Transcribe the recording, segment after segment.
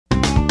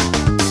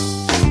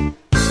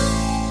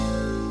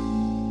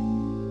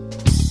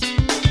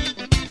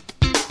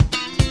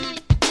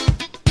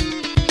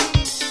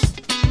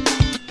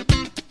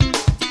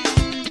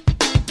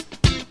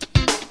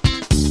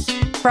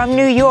From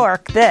New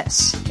York,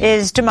 this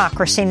is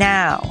Democracy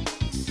Now!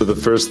 So the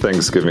first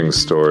Thanksgiving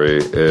story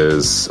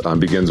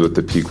begins with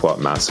the Pequot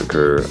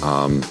massacre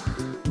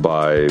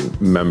by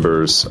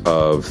members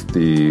of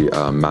the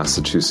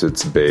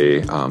Massachusetts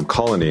Bay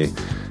Colony,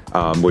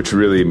 which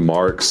really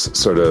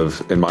marks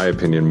in my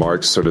opinion,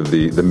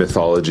 the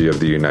mythology of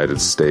the United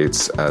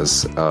States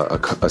as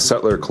a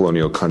settler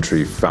colonial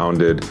country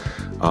founded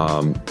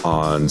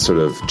on sort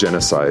of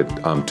genocide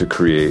to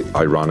create,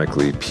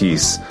 ironically,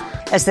 peace.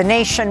 As the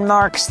nation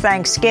marks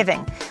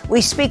Thanksgiving,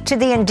 we speak to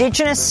the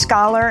Indigenous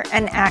scholar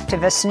and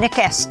activist Nick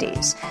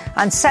Estes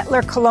on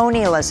settler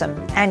colonialism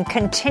and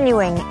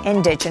continuing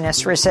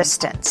Indigenous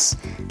resistance.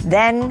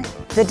 Then,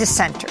 the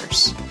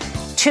dissenters.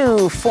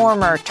 Two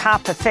former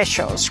top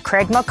officials,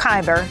 Craig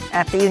Mokhiber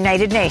at the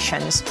United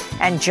Nations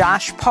and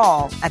Josh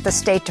Paul at the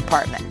State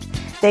Department.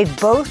 They've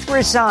both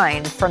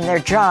resigned from their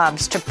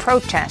jobs to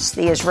protest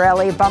the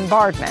Israeli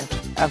bombardment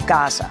of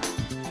Gaza.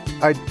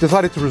 I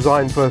decided to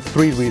resign for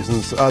three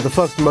reasons. The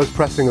first and most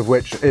pressing of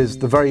which is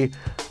the very,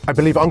 I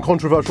believe,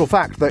 uncontroversial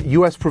fact that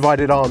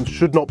US-provided arms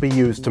should not be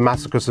used to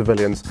massacre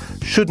civilians,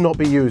 should not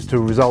be used to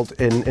result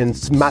in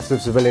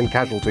massive civilian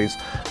casualties.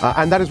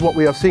 And that is what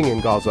we are seeing in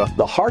Gaza.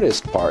 The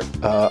hardest part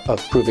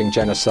of proving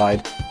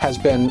genocide has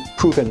been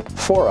proven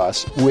for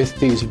us with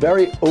these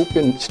very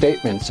open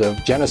statements of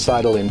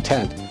genocidal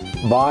intent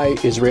by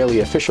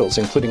Israeli officials,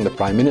 including the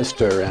Prime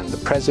Minister and the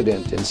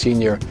President and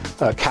senior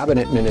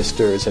cabinet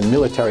ministers and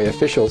military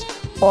officials.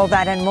 All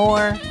that and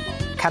more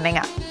coming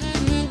up.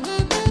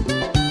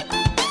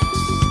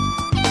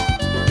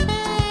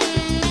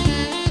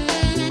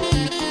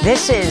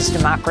 This is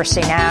Democracy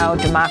Now!,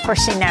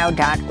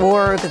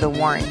 democracynow.org, The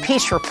War and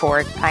Peace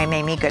Report. I'm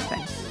Amy Goodman.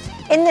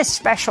 In this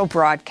special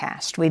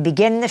broadcast, we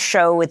begin the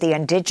show with the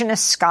Indigenous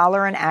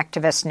scholar and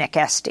activist Nick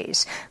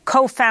Estes,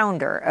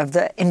 co-founder of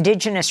the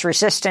Indigenous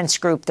resistance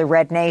group The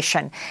Red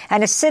Nation,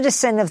 and a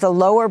citizen of the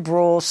Lower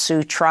Brule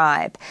Sioux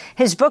tribe.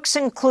 His books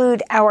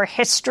include Our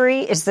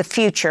History is the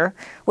Future,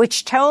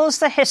 which tells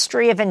the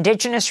history of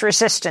Indigenous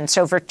resistance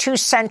over 2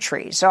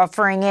 centuries,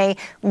 offering a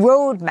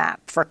roadmap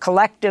for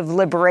collective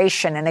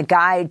liberation and a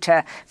guide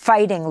to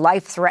fighting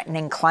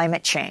life-threatening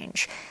climate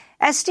change.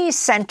 Estes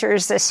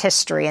centers this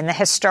history in the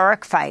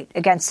historic fight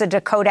against the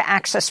Dakota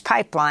Access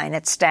Pipeline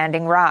at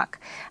Standing Rock.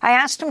 I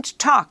asked him to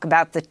talk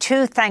about the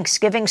 2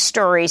 Thanksgiving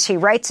stories he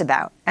writes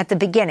about at the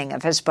beginning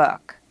of his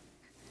book.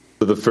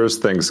 So the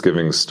first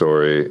Thanksgiving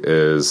story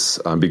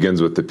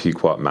begins with the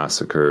Pequot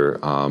massacre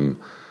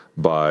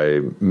by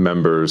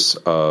members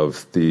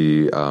of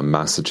the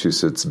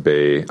Massachusetts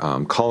Bay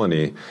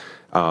Colony,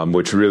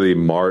 which really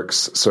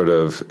marks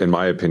in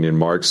my opinion,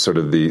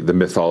 the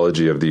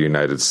mythology of the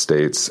United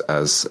States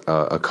as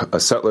a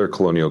settler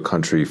colonial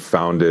country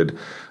founded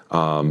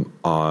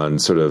on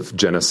sort of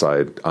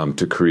genocide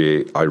to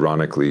create,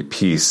 ironically,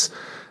 peace.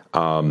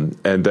 And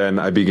then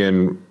I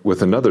begin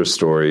with another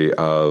story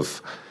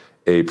of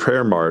a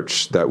prayer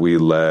march that we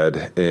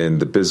led in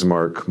the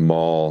Bismarck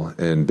Mall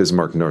in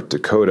Bismarck, North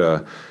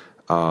Dakota,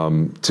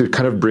 to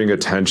kind of bring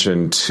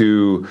attention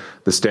to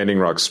the Standing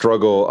Rock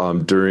struggle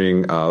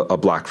during a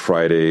Black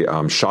Friday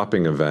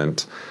shopping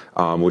event,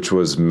 which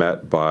was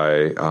met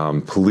by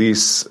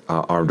police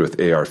armed with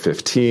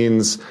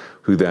AR-15s,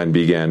 who then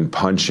began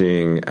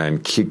punching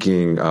and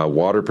kicking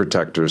water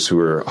protectors who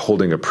were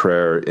holding a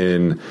prayer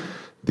in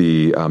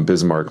the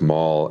Bismarck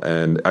Mall.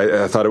 And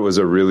I thought it was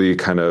a really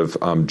kind of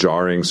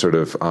jarring sort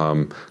of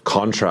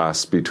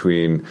contrast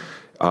between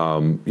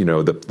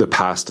the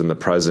past and the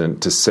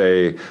present, to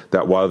say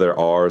that while there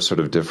are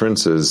sort of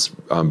differences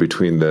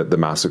between the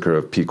massacre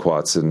of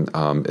Pequots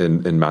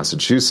in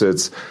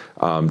Massachusetts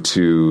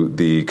to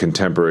the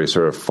contemporary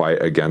sort of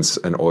fight against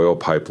an oil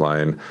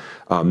pipeline,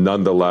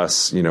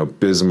 nonetheless,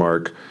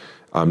 Bismarck,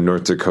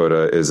 North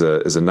Dakota is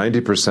a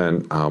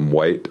 90%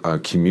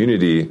 white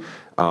community.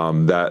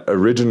 That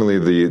originally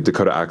the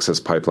Dakota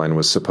Access Pipeline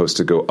was supposed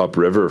to go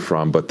upriver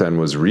from, but then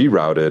was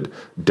rerouted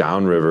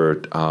downriver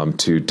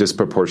to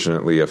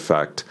disproportionately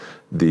affect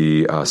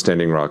the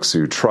Standing Rock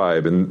Sioux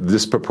tribe. And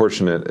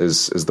disproportionate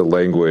is the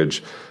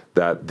language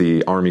that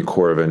the Army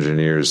Corps of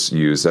Engineers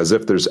use, as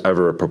if there's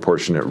ever a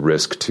proportionate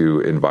risk to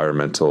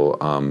environmental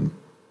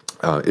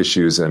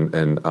issues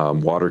and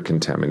water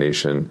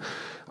contamination.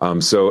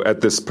 So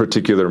at this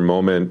particular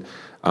moment,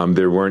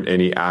 there weren't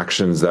any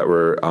actions that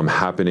were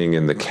happening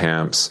in the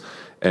camps,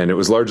 and it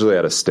was largely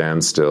at a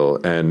standstill.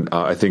 And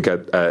I think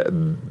at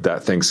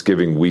that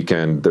Thanksgiving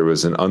weekend, there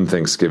was an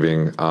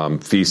unthanksgiving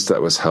feast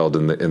that was held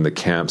in the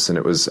camps, and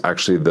it was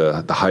actually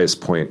the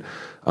highest point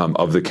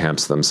of the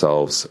camps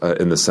themselves,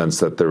 in the sense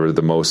that there were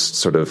the most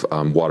sort of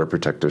water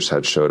protectors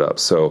had showed up.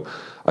 So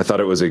I thought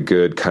it was a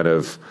good kind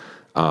of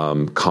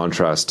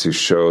contrast to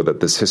show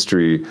that this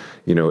history,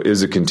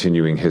 is a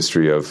continuing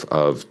history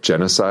of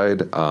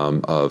genocide,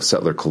 of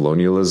settler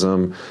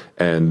colonialism,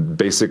 and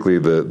basically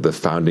the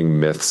founding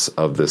myths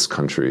of this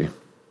country.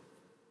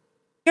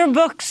 Your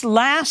book's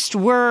last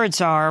words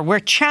are,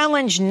 we're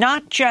challenged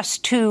not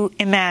just to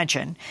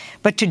imagine,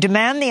 but to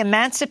demand the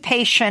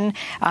emancipation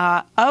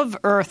of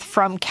Earth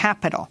from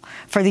capital.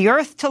 For the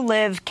Earth to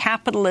live,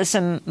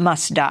 capitalism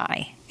must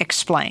die.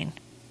 Explain.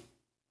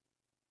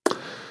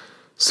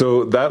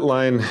 So that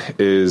line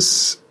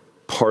is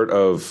part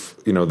of,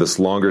 this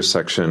longer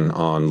section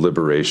on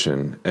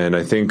liberation. And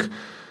I think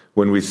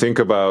when we think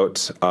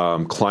about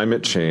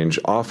climate change,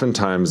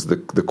 oftentimes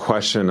the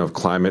question of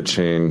climate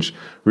change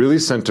really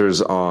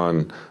centers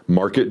on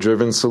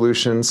market-driven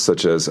solutions,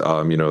 such as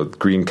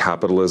green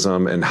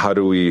capitalism, and how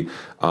do we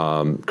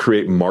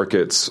create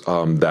markets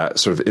that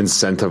sort of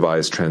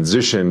incentivize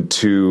transition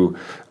to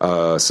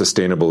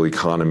sustainable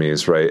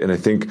economies, right? And I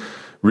think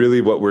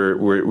really what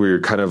we're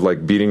kind of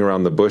like beating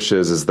around the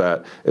bushes is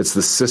that it's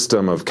the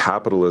system of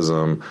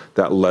capitalism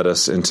that led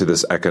us into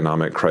this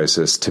economic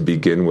crisis to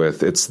begin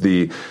with. It's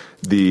the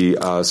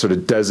sort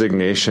of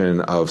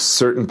designation of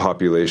certain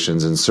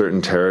populations in certain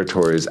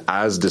territories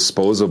as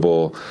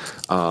disposable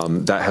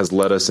that has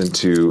led us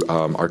into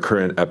our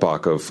current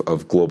epoch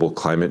of global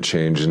climate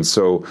change. And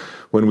so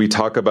when we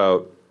talk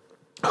about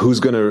who's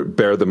going to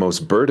bear the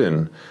most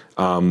burden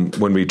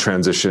when we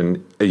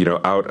transition,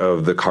 out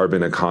of the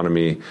carbon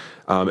economy,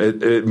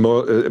 it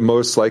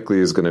most likely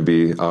is going to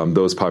be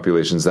those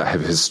populations that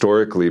have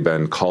historically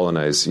been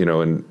colonized.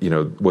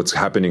 What's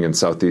happening in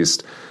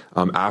Southeast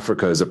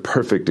Africa is a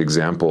perfect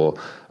example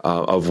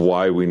of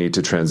why we need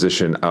to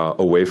transition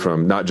away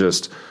from not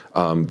just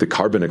the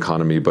carbon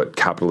economy, but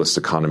capitalist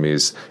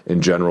economies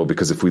in general.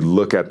 Because if we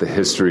look at the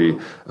history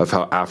of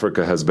how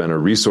Africa has been a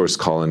resource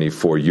colony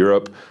for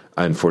Europe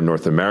and for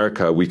North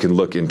America, we can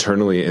look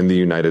internally in the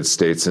United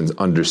States and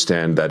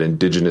understand that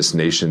indigenous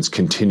nations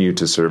continue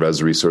to serve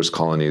as resource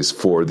colonies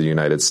for the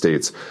United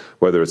States,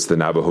 whether it's the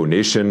Navajo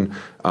Nation,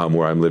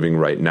 where I'm living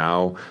right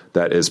now,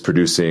 that is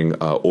producing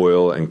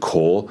oil and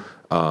coal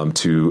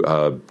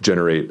to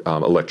generate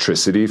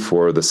electricity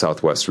for the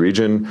Southwest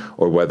region,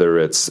 or whether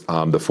it's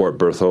the Fort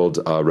Berthold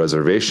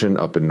Reservation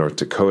up in North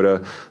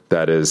Dakota,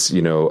 that is,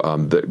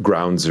 the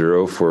ground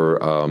zero for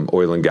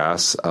oil and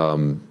gas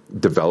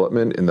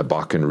development in the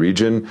Bakken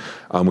region.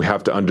 We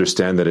have to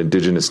understand that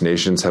indigenous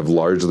nations have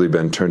largely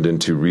been turned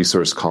into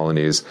resource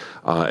colonies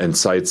and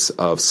sites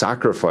of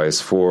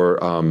sacrifice for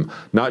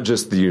not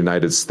just the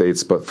United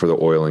States, but for the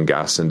oil and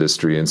gas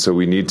industry. And so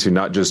we need to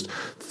not just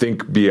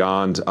think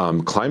beyond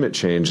climate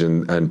change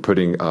and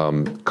putting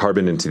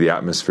carbon into the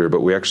atmosphere,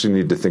 but we actually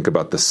need to think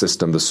about the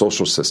system, the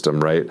social system,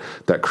 right,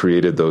 that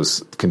created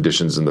those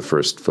conditions in the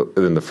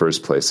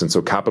first place. And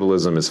so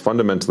capitalism is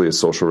fundamentally a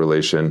social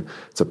relation.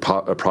 It's a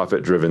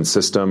profit-driven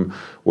system,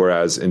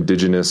 whereas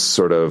indigenous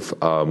sort of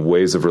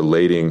ways of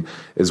relating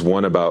is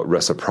one about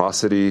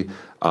reciprocity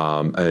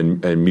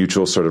and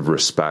mutual sort of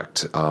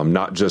respect,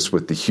 not just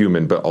with the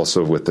human, but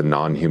also with the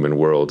non-human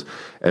world.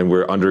 And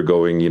we're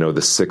undergoing,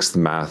 the sixth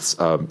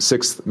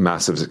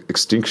massive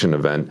extinction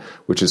event,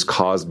 which is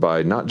caused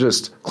by not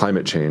just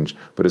climate change,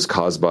 but is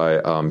caused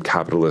by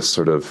capitalist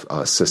sort of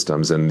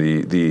systems and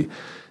the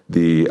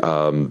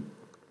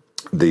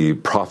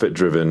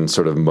profit-driven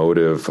sort of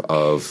motive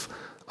of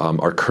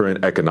our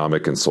current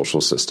economic and social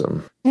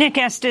system. Nick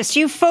Estes,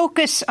 you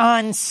focus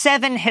on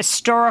 7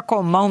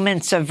 historical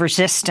moments of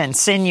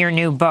resistance in your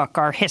new book,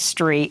 Our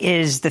History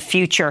is the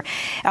Future.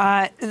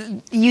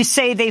 You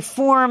say they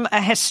form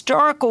a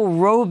historical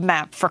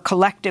roadmap for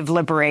collective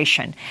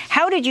liberation.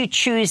 How did you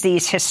choose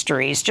these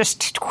histories?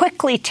 Just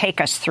quickly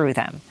take us through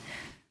them.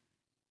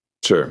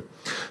 Sure.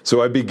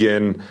 So I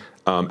begin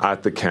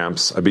at the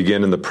camps. I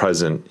begin in the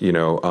present,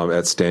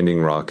 at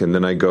Standing Rock, and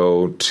then I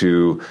go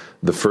to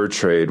the fur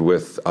trade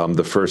with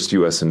the first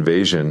U.S.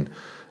 invasion,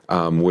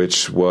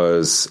 which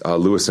was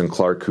Lewis and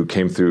Clark, who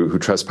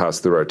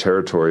trespassed through our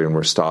territory and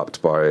were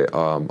stopped by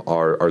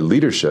our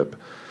leadership.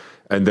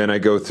 And then I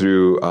go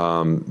through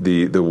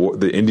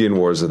the Indian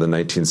Wars of the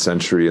 19th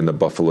century and the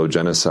Buffalo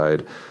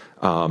Genocide,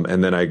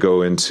 and then I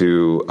go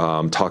into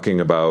talking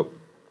about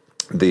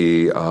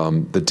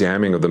the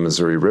damming of the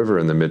Missouri River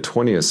in the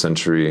mid-20th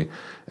century,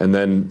 and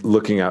then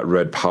looking at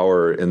Red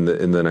Power in the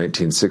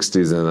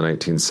 1960s and the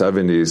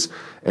 1970s,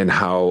 and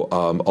how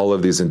all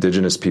of these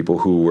indigenous people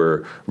who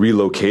were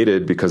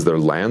relocated because their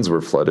lands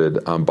were flooded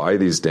by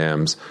these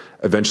dams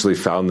eventually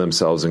found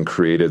themselves and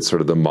created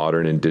sort of the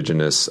modern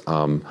indigenous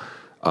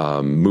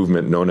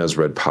movement known as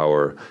Red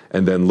Power,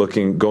 and then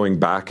going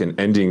back and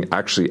ending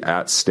actually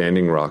at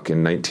Standing Rock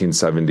in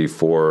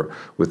 1974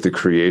 with the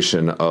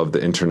creation of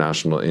the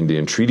International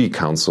Indian Treaty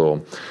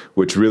Council,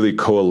 which really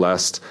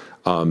coalesced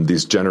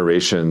these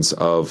generations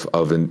of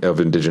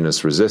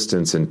indigenous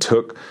resistance and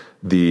took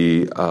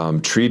the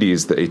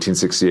treaties, the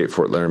 1868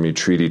 Fort Laramie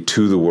Treaty,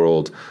 to the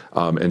world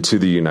and to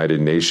the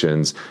United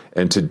Nations.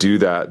 And to do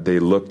that, they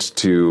looked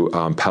to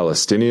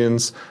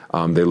Palestinians,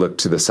 they looked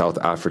to the South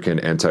African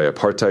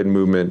anti-apartheid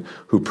movement,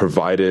 who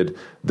provided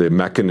the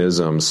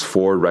mechanisms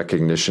for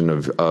recognition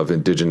of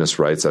indigenous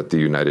rights at the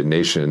United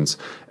Nations.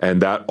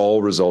 And that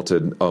all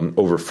resulted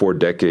over 4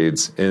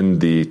 decades in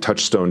the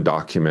touchstone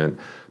document,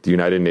 the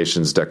United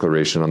Nations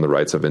Declaration on the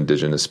Rights of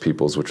Indigenous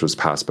Peoples, which was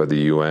passed by the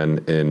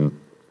UN in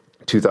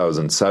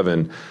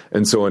 2007.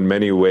 And so in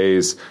many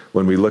ways,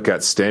 when we look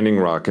at Standing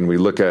Rock and we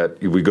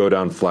go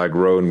down Flag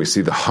Row and we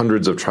see the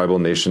hundreds of tribal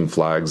nation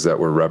flags that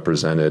were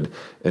represented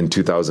in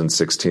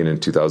 2016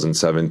 and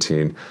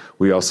 2017,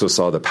 we also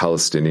saw the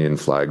Palestinian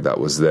flag that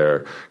was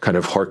there, kind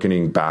of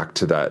hearkening back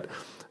to that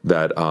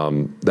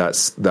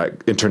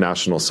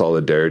international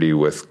solidarity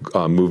with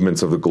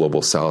movements of the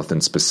global South,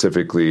 and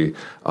specifically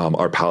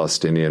our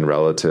Palestinian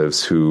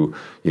relatives who,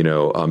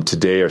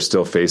 today are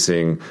still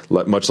facing,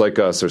 much like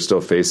us, are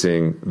still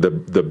facing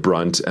the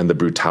brunt and the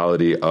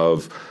brutality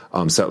of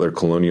settler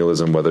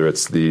colonialism. Whether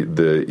it's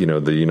the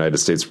United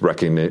States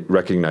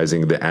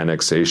recognizing the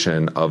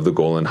annexation of the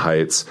Golan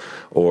Heights,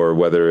 or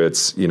whether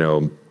it's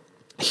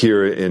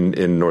here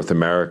in North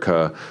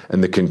America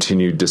and the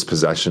continued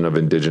dispossession of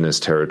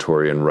indigenous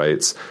territory and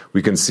rights,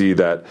 we can see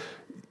that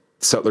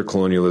settler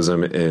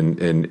colonialism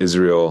in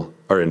Israel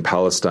or in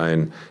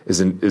Palestine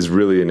is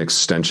really an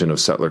extension of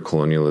settler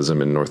colonialism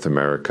in North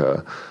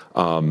America.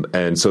 And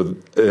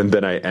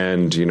then I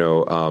end,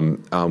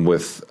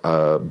 with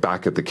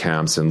back at the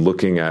camps and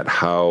looking at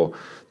how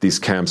these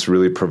camps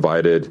really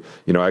provided,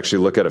 I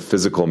actually look at a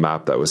physical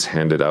map that was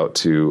handed out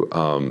to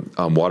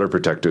water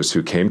protectors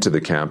who came to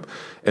the camp.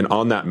 And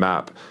on that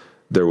map,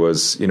 there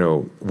was,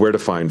 where to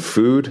find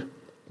food,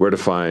 where to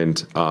find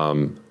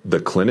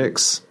the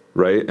clinics,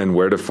 right? And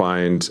where to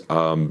find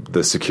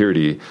the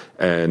security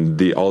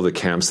and all the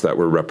camps that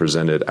were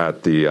represented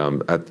at the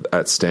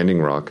at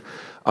Standing Rock.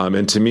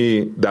 And to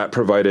me, that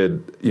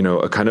provided,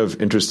 a kind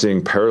of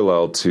interesting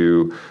parallel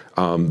to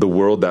the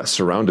world that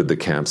surrounded the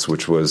camps,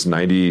 which was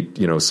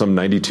some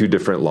 92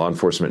 different law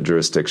enforcement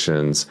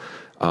jurisdictions.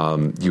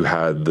 You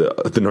had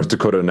the North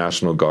Dakota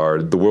National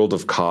Guard, the world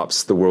of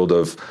cops, the world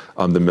of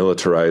the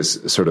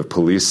militarized sort of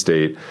police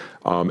state.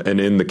 And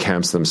in the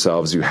camps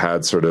themselves, you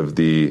had sort of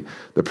the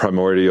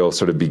primordial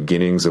sort of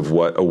beginnings of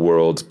what a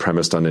world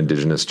premised on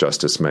indigenous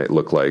justice might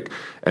look like.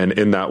 And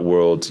in that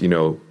world,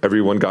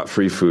 everyone got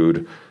free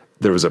food.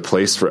 There was a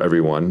place for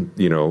everyone.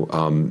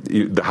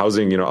 The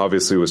housing,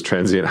 obviously was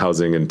transient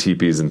housing and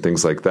teepees and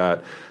things like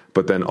that.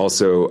 But then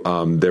also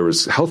there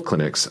was health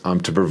clinics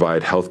to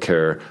provide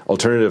healthcare,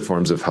 alternative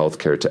forms of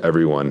healthcare to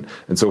everyone.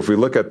 And so if we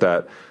look at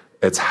that,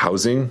 it's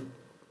housing,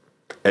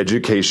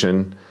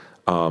 education,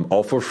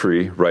 all for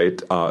free,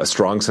 right? A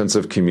strong sense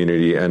of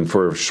community. And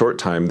for a short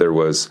time, there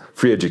was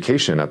free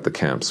education at the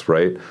camps,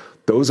 right?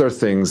 Those are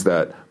things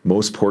that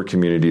most poor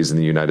communities in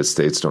the United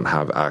States don't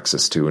have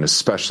access to, and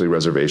especially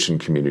reservation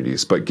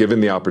communities. But given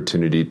the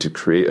opportunity to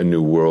create a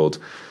new world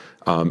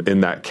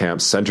in that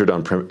camp centered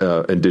on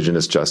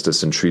indigenous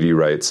justice and treaty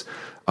rights,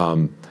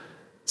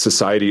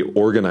 society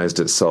organized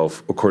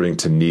itself according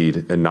to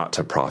need and not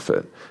to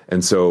profit.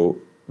 And so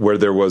where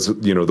there was,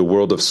 the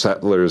world of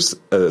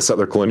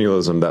settler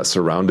colonialism that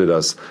surrounded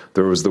us,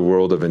 there was the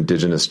world of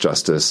indigenous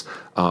justice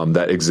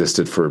that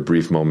existed for a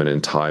brief moment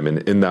in time. And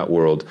in that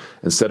world,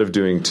 instead of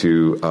doing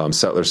to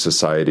settler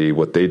society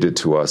what they did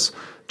to us,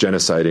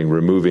 genociding,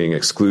 removing,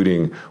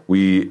 excluding,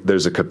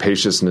 there's a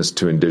capaciousness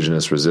to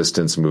indigenous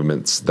resistance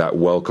movements that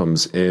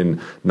welcomes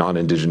in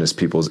non-indigenous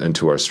peoples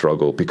into our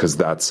struggle, because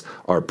that's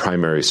our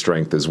primary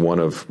strength, is one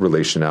of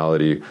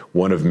relationality,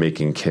 one of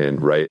making kin,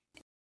 right?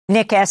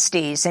 Nick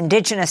Estes,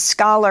 Indigenous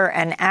scholar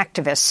and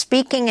activist,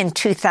 speaking in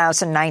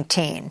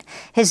 2019.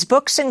 His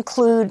books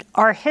include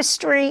Our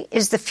History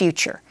is the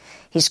Future.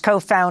 He's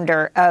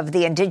co-founder of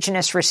the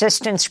Indigenous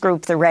resistance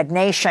group, the Red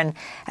Nation,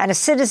 and a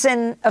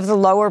citizen of the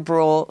Lower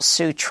Brule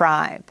Sioux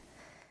Tribe.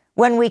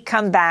 When we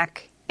come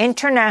back,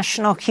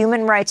 international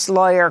human rights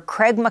lawyer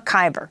Craig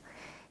McIver.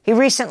 He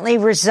recently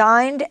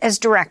resigned as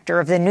director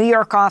of the New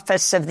York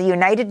office of the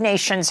United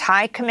Nations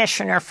High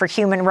Commissioner for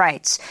Human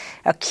Rights,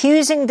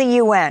 accusing the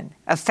UN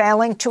of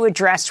failing to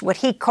address what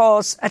he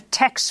calls a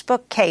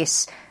textbook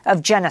case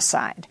of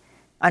genocide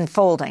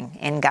unfolding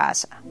in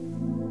Gaza.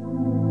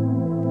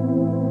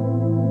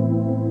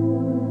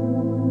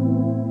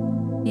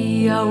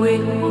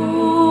 Yahweh.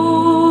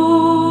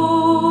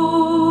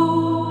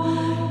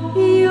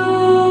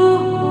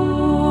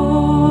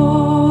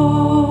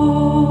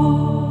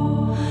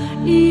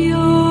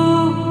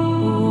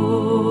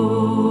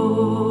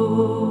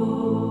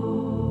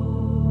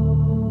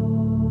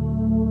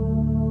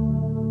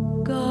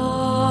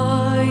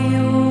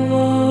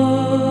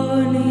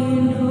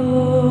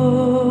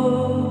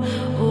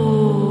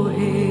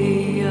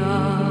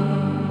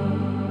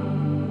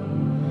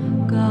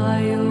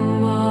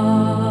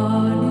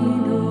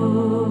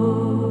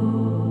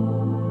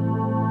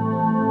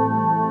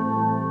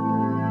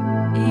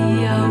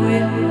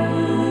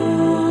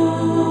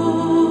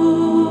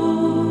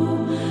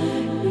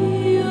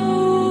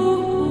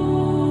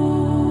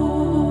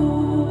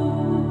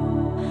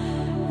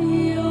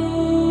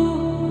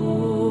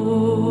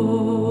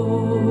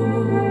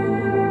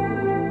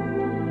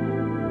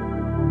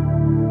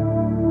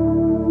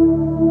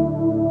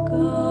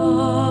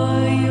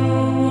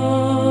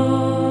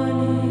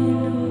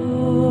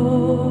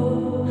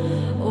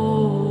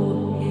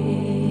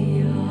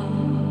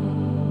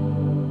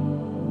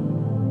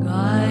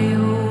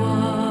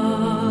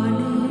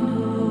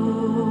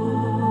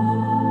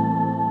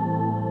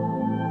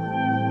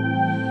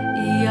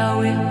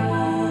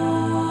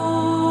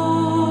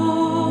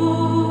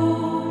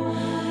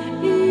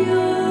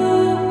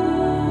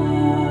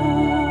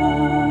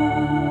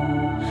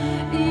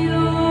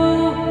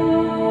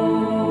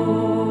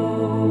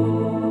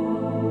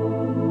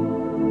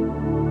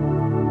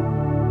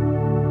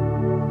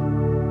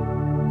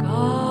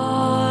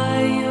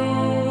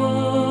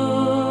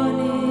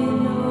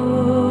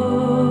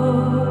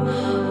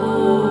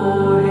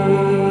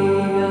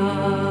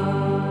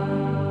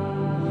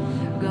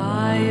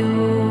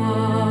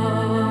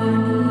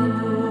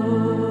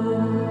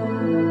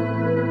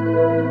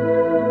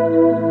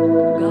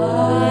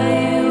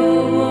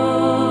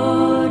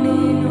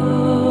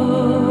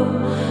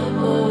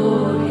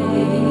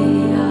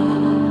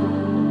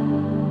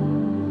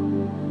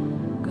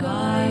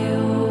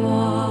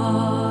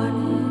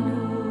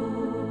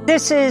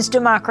 This is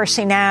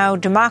Democracy Now!,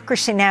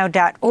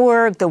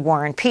 democracynow.org, The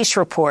War and Peace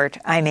Report.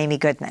 I'm Amy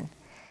Goodman.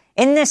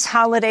 In this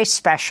holiday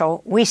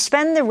special, we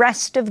spend the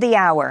rest of the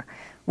hour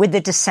with the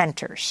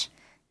dissenters.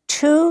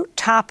 Two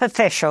top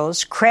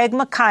officials, Craig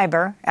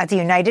McIver at the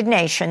United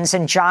Nations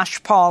and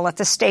Josh Paul at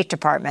the State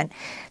Department,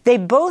 they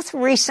both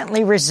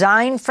recently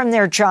resigned from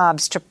their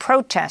jobs to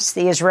protest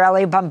the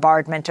Israeli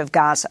bombardment of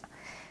Gaza.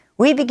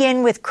 We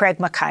begin with Craig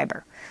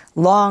McIver,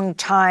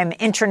 longtime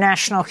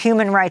international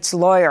human rights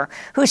lawyer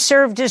who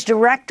served as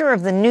director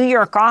of the New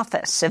York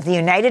office of the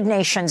United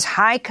Nations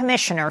High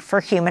Commissioner for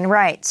Human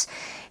Rights.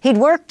 He'd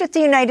worked at the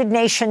United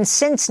Nations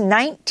since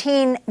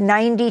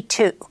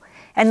 1992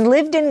 and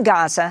lived in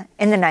Gaza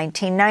in the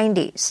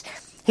 1990s.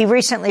 He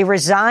recently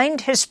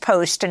resigned his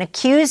post and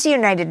accused the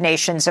United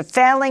Nations of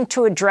failing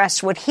to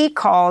address what he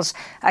calls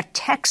a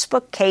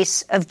textbook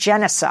case of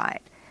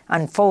genocide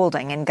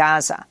unfolding in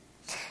Gaza.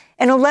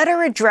 In a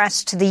letter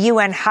addressed to the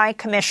UN High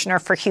Commissioner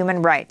for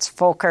Human Rights,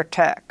 Volker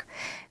Turk,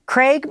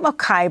 Craig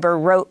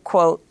McIver wrote,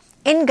 quote,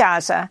 "In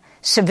Gaza,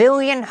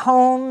 civilian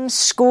homes,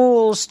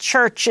 schools,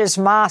 churches,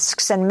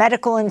 mosques, and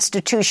medical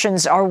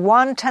institutions are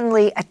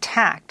wantonly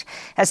attacked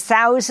as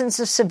thousands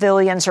of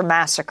civilians are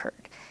massacred.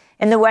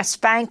 In the West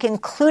Bank,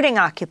 including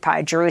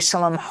occupied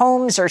Jerusalem,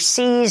 homes are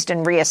seized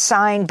and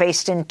reassigned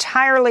based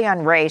entirely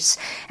on race,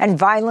 and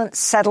violent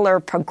settler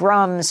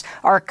pogroms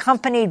are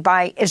accompanied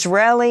by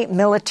Israeli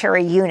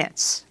military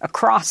units.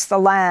 Across the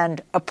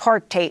land,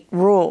 apartheid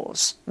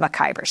rules,"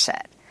 McIver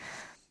said.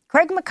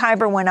 Craig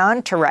McIver went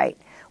on to write,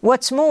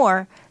 "What's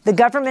more, the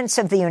governments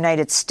of the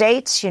United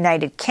States,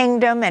 United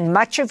Kingdom, and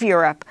much of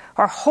Europe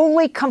are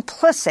wholly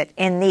complicit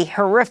in the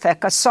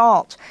horrific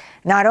assault.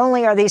 Not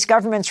only are these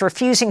governments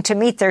refusing to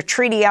meet their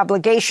treaty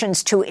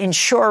obligations to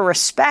ensure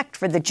respect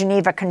for the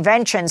Geneva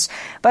Conventions,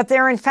 but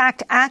they're in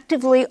fact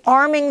actively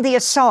arming the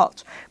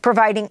assault,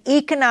 providing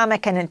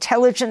economic and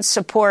intelligence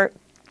support,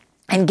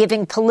 and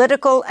giving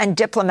political and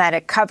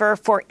diplomatic cover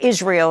for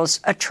Israel's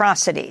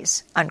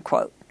atrocities,"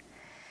 unquote.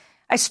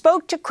 I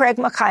spoke to Craig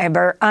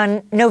McIver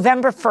on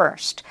November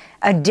 1st,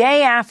 a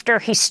day after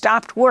he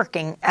stopped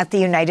working at the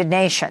United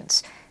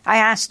Nations. I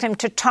asked him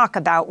to talk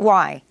about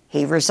why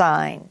he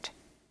resigned.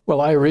 Well,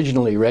 I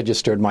originally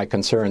registered my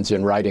concerns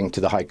in writing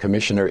to the High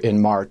Commissioner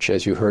in March,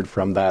 as you heard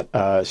from that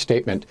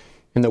statement,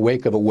 in the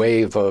wake of a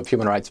wave of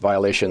human rights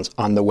violations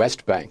on the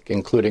West Bank,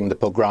 including the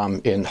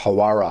pogrom in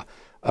Hawara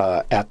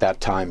at that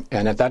time.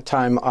 And at that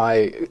time,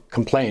 I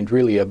complained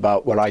really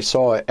about what I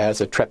saw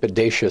as a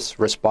trepidatious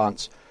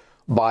response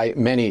by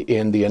many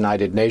in the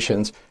United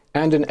Nations,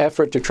 and an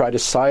effort to try to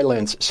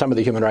silence some of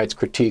the human rights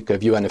critique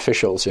of UN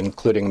officials,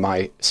 including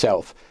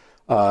myself.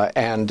 I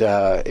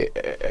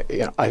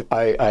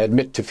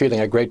admit to feeling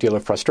a great deal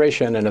of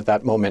frustration, and at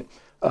that moment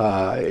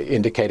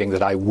indicating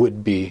that I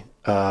would be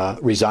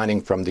resigning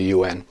from the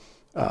UN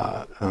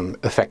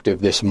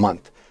effective this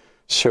month.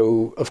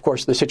 So, of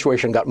course, the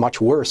situation got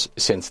much worse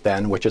since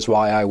then, which is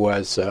why I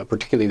was,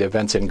 particularly the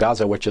events in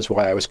Gaza, which is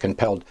why I was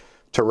compelled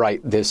to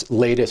write this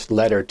latest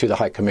letter to the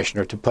High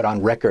Commissioner to put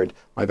on record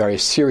my very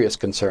serious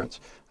concerns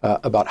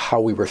about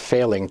how we were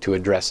failing to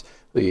address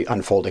the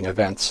unfolding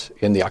events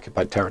in the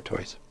occupied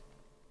territories.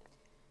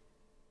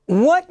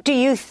 What do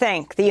you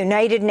think the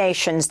United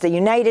Nations, the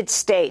United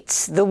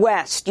States, the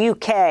West,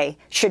 UK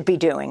should be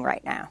doing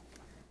right now?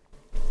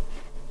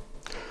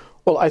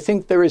 Well, I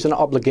think there is an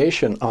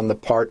obligation on the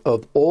part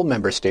of all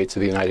member states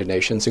of the United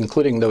Nations,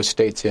 including those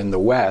states in the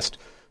West,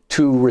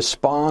 to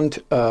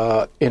respond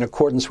in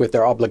accordance with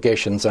their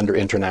obligations under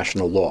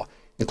international law,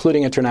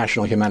 including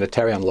international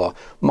humanitarian law.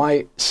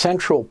 My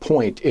central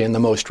point in the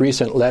most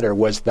recent letter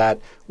was that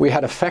we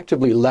had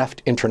effectively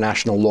left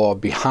international law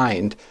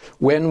behind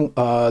when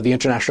the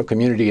international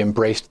community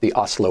embraced the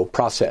Oslo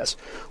process,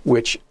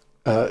 which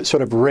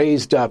sort of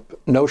raised up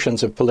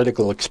notions of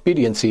political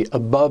expediency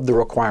above the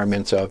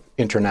requirements of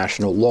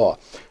international law.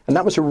 And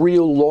that was a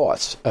real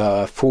loss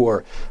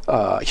for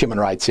human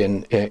rights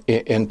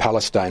in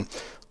Palestine.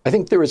 I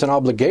think there is an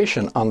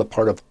obligation on the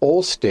part of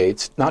all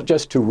states, not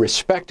just to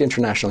respect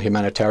international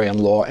humanitarian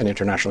law and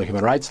international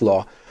human rights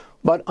law,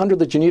 but under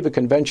the Geneva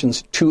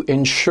Conventions to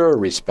ensure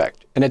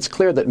respect. And it's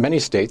clear that many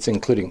states,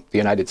 including the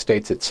United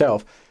States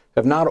itself,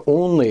 have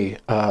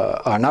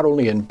are not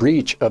only in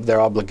breach of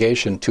their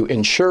obligation to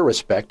ensure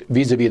respect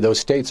vis-a-vis those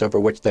states over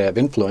which they have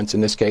influence,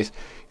 in this case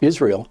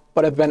Israel,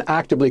 but have been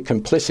actively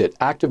complicit,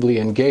 actively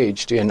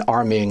engaged in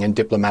arming and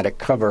diplomatic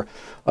cover,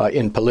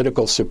 in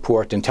political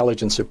support,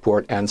 intelligence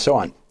support, and so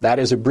on. That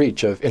is a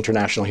breach of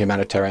international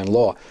humanitarian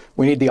law.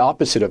 We need the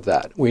opposite of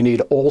that. We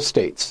need all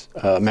states,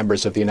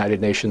 members of the United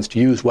Nations, to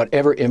use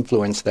whatever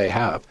influence they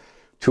have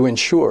to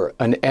ensure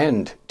an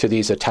end to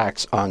these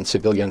attacks on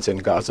civilians in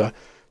Gaza,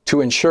 to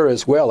ensure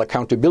as well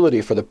accountability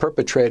for the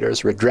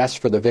perpetrators, redress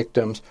for the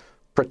victims,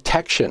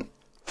 protection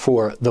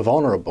for the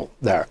vulnerable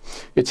there.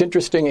 It's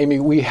interesting, Amy,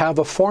 we have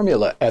a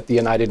formula at the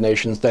United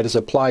Nations that is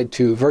applied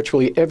to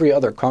virtually every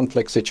other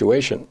conflict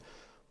situation.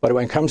 But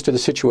when it comes to the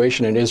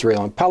situation in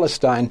Israel and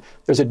Palestine,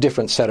 there's a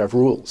different set of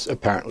rules,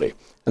 apparently.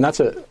 And that's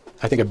a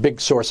I think, a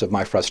big source of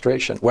my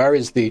frustration. Where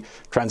is the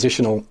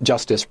transitional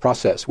justice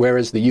process? Where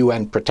is the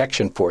UN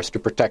protection force to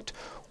protect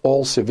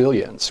all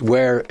civilians?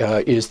 Where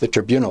is the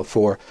tribunal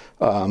for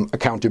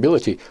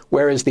accountability?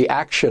 Where is the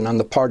action on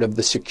the part of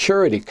the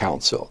Security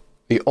Council,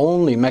 the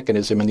only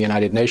mechanism in the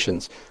United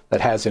Nations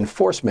that has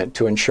enforcement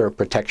to ensure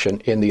protection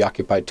in the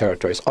occupied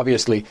territories?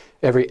 Obviously,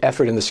 every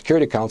effort in the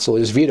Security Council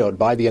is vetoed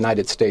by the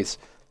United States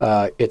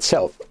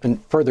itself,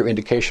 and further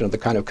indication of the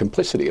kind of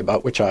complicity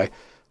about which I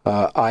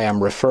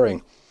am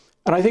referring.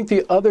 And I think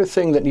the other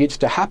thing that needs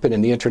to happen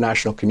in the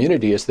international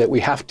community is that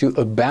we have to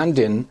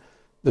abandon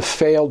the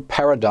failed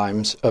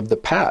paradigms of the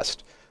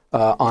past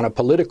on a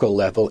political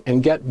level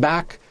and get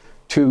back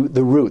to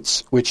the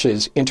roots, which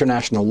is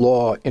international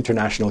law,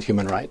 international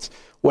human rights.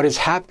 What has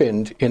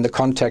happened in the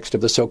context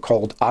of the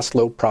so-called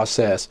Oslo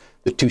process,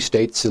 the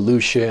two-state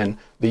solution,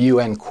 the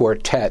UN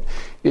Quartet,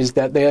 is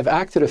that they have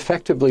acted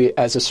effectively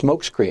as a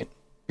smokescreen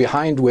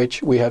behind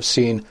which we have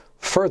seen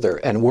further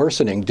and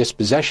worsening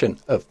dispossession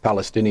of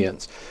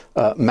Palestinians,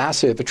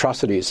 massive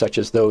atrocities such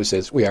as those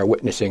as we are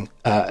witnessing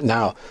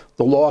now,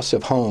 the loss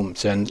of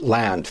homes and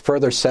land,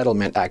 further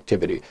settlement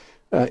activity.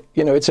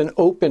 It's an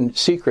open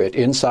secret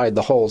inside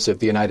the halls of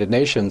the United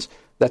Nations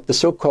that the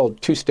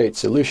so-called two-state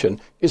solution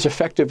is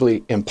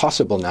effectively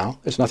impossible now.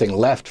 There's nothing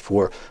left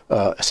for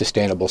a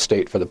sustainable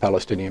state for the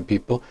Palestinian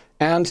people,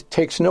 and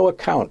takes no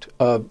account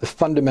of the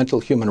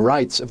fundamental human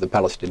rights of the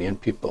Palestinian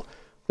people.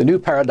 The new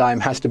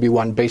paradigm has to be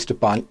one based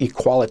upon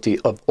equality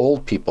of all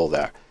people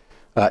there,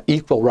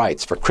 equal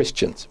rights for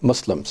Christians,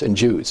 Muslims, and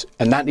Jews,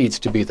 and that needs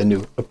to be the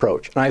new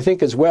approach. And I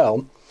think as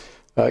well,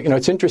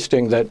 it's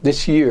interesting that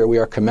this year we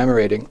are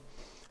commemorating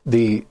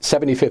the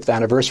 75th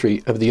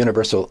anniversary of the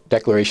Universal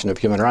Declaration of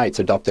Human Rights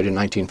adopted in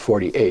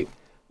 1948.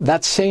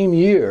 That same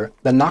year,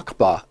 the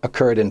Nakba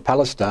occurred in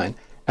Palestine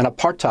and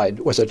apartheid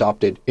was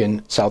adopted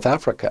in South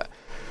Africa.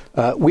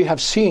 We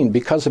have seen,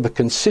 because of a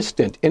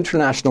consistent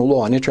international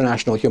law and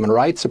international human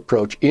rights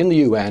approach in the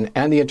UN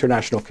and the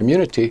international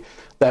community,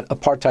 that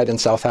apartheid in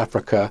South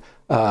Africa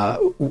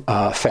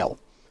fell.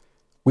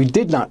 We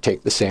did not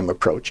take the same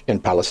approach in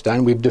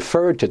Palestine. We've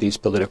deferred to these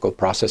political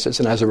processes,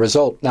 and as a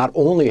result, not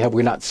only have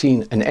we not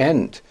seen an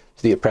end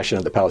to the oppression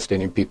of the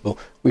Palestinian people,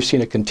 we've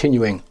seen a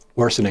continuing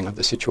worsening of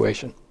the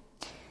situation.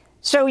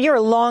 So you're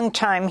a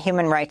longtime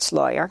human rights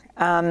lawyer.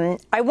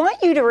 I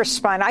want you to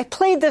respond. I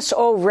played this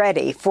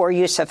already for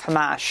Yousef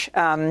Hamash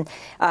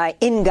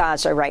in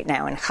Gaza right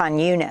now, in Khan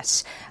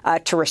Yunis,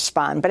 to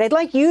respond. But I'd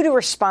like you to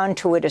respond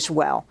to it as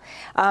well.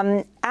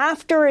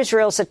 After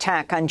Israel's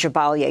attack on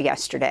Jabalia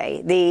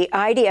yesterday, the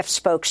IDF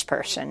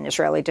spokesperson,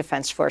 Israeli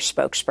Defense Force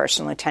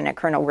spokesperson, Lieutenant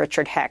Colonel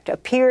Richard Hecht,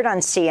 appeared on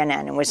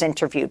CNN and was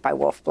interviewed by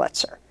Wolf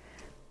Blitzer.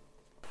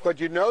 But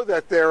you know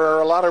that there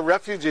are a lot of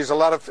refugees, a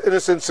lot of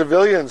innocent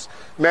civilians,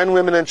 men,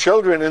 women, and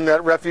children in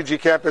that refugee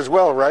camp as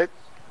well, right?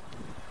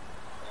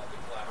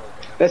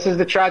 This is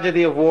the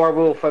tragedy of war,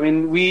 Wolf. I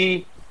mean,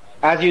 we,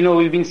 as you know,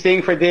 we've been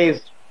saying for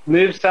days,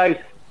 move south.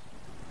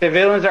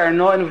 Civilians that are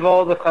not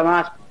involved with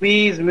Hamas,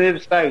 please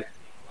move south.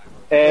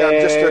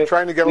 I'm just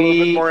trying to get a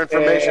little bit more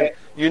information.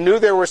 You knew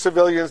there were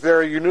civilians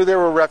there. You knew there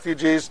were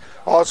refugees,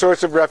 all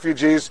sorts of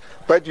refugees,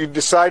 but you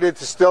decided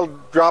to still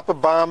drop a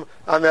bomb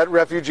on that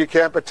refugee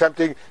camp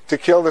attempting to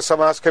kill the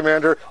Hamas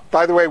commander.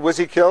 By the way, was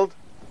he killed?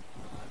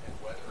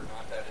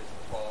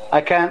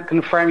 I can't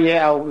confirm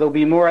yet. There'll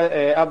be more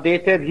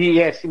updated.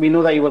 Yes, we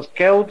know that he was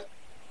killed.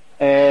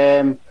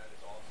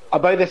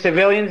 About the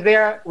civilians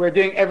there, we're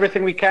doing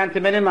everything we can to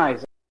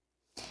minimize.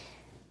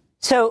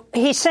 So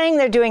he's saying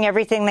they're doing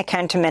everything they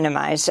can to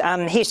minimize.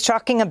 He's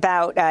talking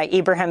about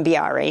Ibrahim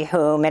Biari,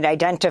 whom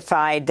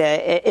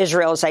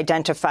Israel's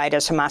identified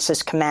as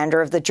Hamas's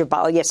commander of the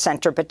Jabalia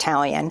Center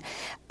Battalion,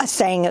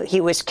 saying he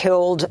was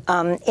killed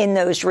in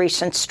those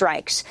recent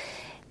strikes.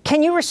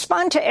 Can you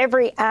respond to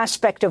every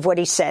aspect of what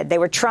he said? They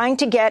were trying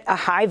to get a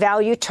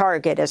high-value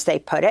target, as they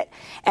put it,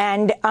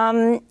 and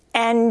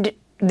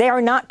they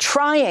are not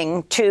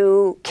trying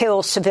to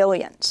kill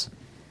civilians.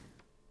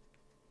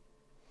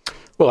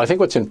 Well, I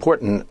think what's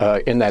important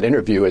in that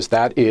interview is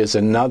that is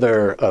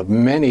another of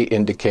many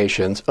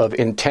indications of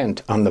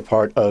intent on the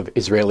part of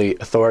Israeli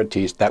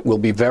authorities that will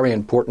be very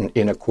important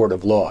in a court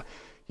of law.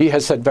 He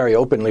has said very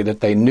openly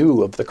that they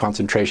knew of the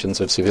concentrations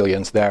of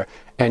civilians there,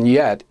 and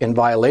yet, in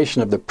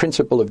violation of the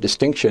principle of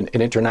distinction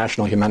in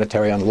international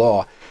humanitarian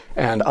law,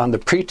 and on the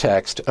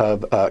pretext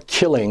of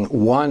killing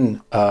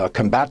one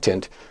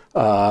combatant,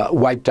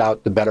 wiped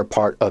out the better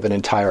part of an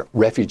entire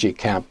refugee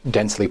camp,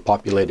 densely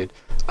populated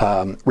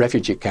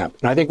refugee camp.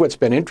 And I think what's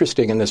been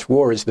interesting in this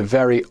war is the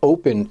very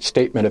open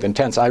statement of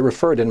intents. I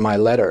referred in my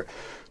letter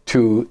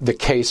to the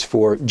case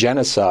for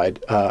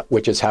genocide,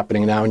 which is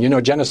happening now. And you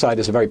know, genocide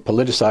is a very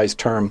politicized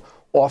term,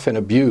 often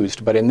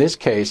abused. But in this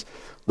case,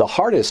 the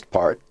hardest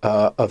part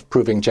of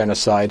proving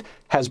genocide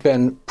has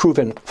been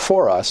proven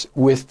for us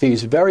with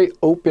these very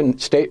open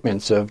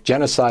statements of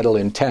genocidal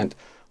intent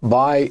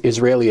by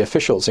Israeli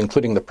officials,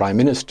 including the prime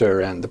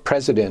minister and the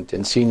president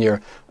and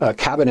senior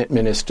cabinet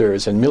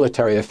ministers and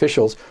military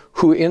officials,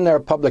 who in their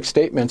public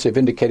statements have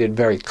indicated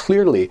very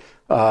clearly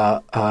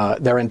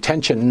their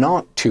intention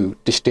not to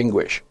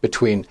distinguish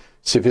between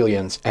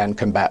civilians and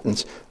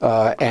combatants,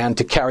 and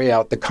to carry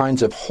out the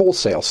kinds of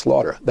wholesale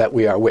slaughter that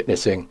we are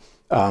witnessing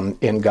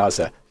in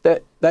Gaza.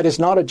 That is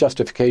not a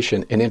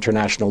justification in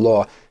international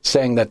law,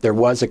 saying that there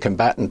was a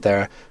combatant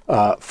there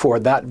for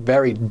that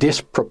very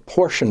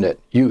disproportionate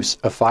use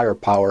of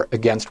firepower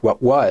against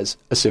what was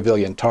a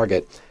civilian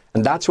target.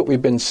 And that's what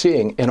we've been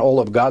seeing in all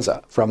of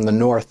Gaza, from the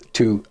north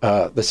to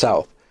the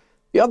south.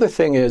 The other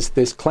thing is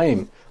this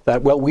claim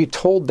that, well, we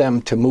told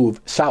them to move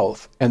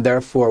south, and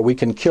therefore we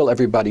can kill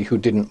everybody who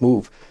didn't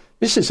move.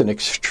 This is an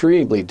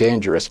extremely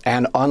dangerous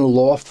and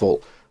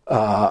unlawful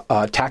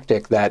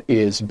tactic that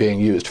is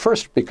being used.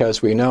 First,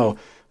 because we know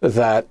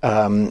that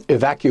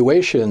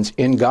evacuations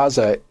in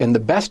Gaza, in the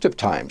best of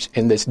times,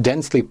 in this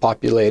densely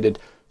populated,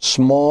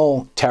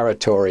 small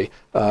territory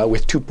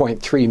with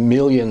 2.3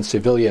 million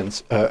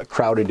civilians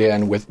crowded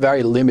in with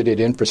very limited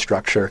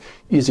infrastructure,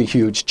 is a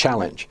huge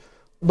challenge.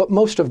 But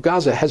most of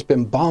Gaza has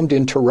been bombed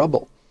into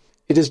rubble.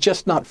 It is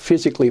just not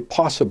physically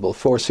possible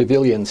for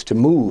civilians to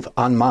move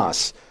en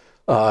masse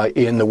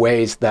in the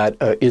ways that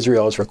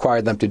Israel has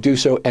required them to do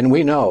so. And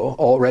we know,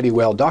 already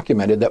well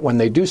documented, that when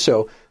they do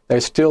so, they're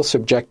still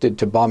subjected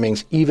to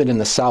bombings even in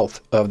the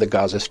south of the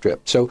Gaza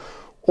Strip. So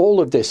all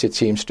of this, it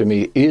seems to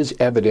me, is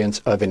evidence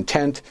of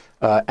intent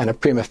and a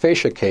prima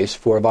facie case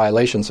for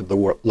violations of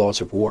the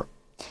laws of war.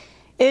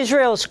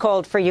 Israel's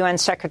called for UN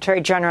Secretary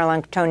General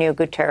Antonio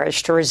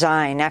Guterres to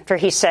resign after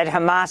he said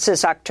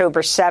Hamas's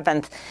October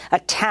 7th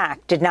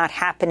attack did not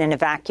happen in a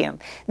vacuum.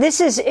 This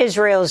is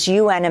Israel's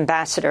UN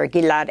ambassador,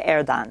 Gilad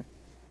Erdan.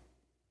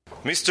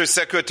 Mr.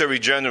 Secretary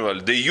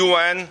General, the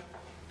UN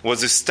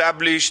was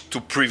established to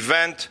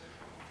prevent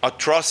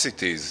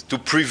atrocities, to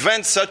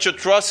prevent such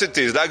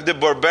atrocities like the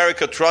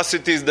barbaric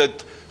atrocities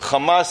that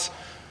Hamas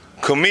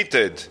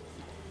committed.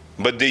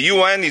 But the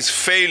UN is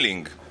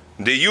failing.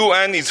 The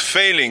UN is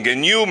failing,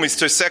 and you,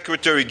 Mr.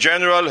 Secretary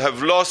General,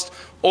 have lost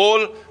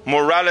all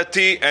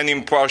morality and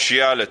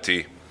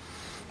impartiality.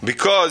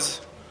 Because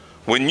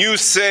when you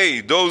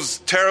say those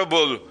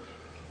terrible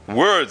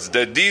words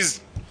that these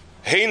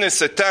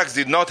heinous attacks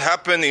did not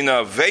happen in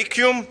a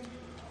vacuum,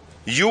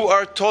 you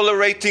are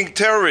tolerating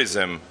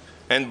terrorism.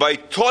 And by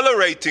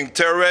tolerating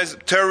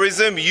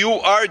terrorism, you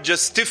are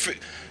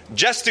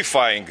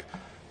justifying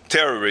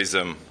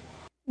terrorism.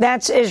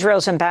 That's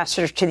Israel's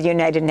ambassador to the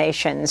United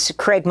Nations.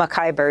 Craig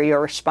McIver, your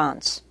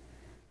response.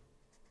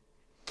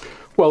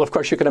 Well, of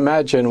course, you can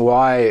imagine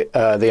why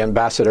the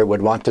ambassador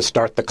would want to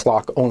start the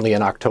clock only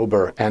in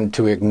October and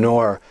to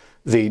ignore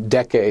the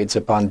decades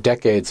upon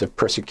decades of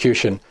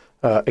persecution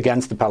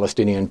against the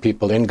Palestinian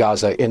people in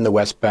Gaza, in the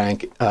West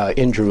Bank,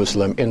 in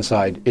Jerusalem,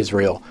 inside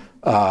Israel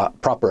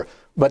proper.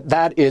 But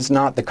that is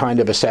not the kind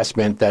of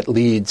assessment that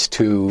leads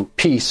to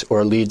peace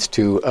or leads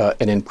to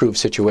an improved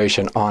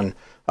situation on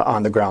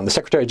the ground. The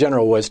Secretary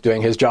General was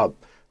doing his job.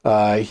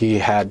 He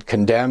had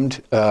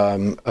condemned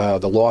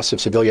the loss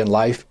of civilian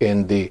life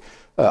in the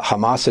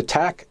Hamas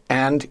attack,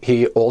 and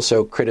he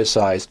also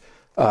criticized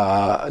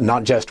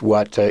not just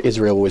what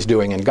Israel was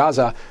doing in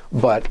Gaza,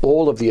 but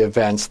all of the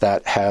events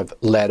that have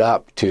led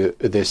up to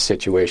this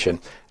situation.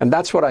 And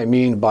that's what I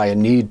mean by a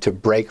need to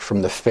break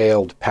from the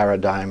failed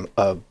paradigm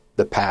of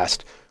the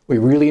past. We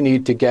really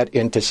need to get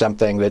into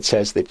something that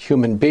says that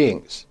human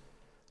beings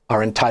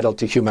are entitled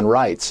to human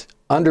rights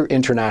under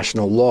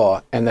international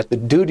law, and that the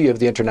duty of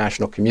the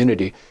international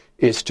community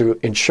is to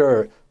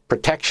ensure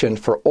protection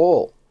for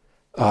all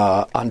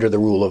under the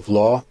rule of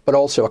law, but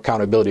also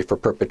accountability for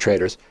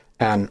perpetrators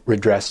and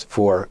redress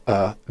for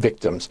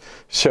victims.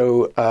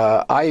 So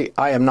I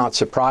am not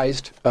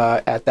surprised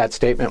at that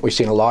statement. We've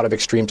seen a lot of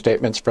extreme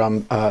statements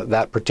from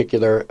that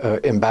particular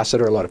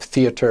ambassador, a lot of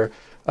theater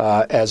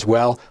as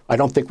well. I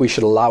don't think we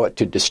should allow it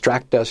to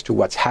distract us to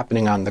what's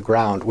happening on the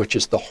ground, which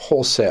is the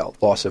wholesale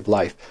loss of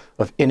life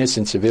of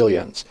innocent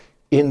civilians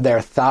in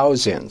their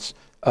thousands,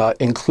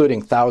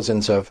 including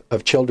thousands of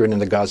children in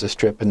the Gaza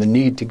Strip, and the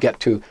need to get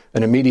to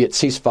an immediate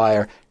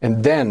ceasefire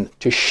and then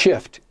to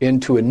shift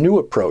into a new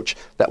approach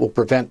that will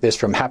prevent this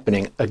from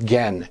happening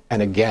again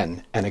and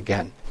again and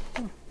again.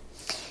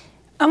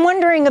 I'm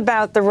wondering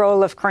about the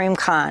role of Karim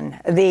Khan,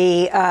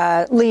 the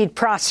lead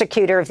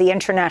prosecutor of the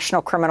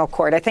International Criminal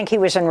Court. I think he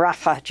was in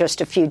Rafah just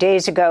a few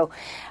days ago.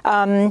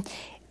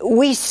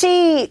 We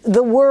see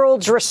the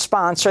world's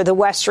response, or the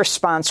West's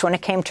response, when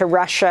it came to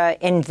Russia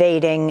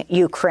invading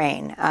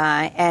Ukraine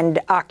and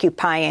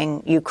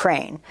occupying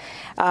Ukraine.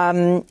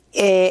 Karim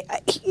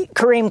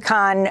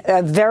Khan,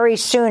 very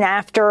soon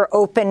after,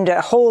 opened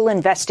a whole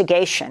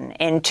investigation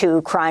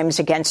into crimes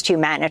against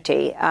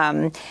humanity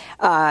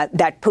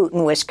that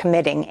Putin was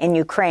committing in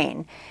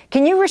Ukraine.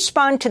 Can you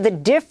respond to the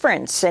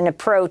difference in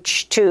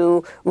approach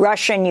to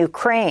Russia and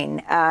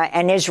Ukraine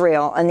and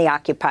Israel and the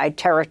occupied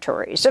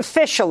territories?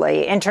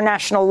 Officially,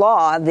 international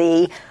law,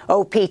 the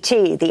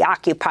OPT, the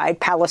occupied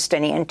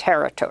Palestinian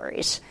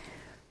territories.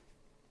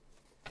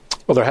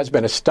 Well, there has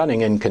been a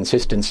stunning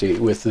inconsistency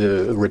with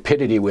the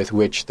rapidity with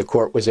which the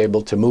court was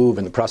able to move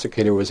and the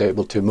prosecutor was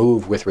able to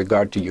move with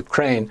regard to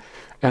Ukraine,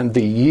 and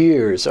the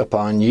years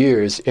upon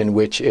years in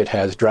which it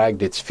has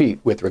dragged its feet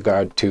with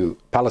regard to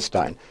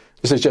Palestine.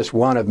 This is just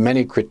one of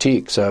many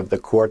critiques of the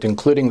court,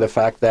 including the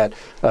fact that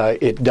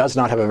it does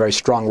not have a very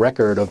strong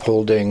record of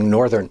holding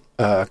northern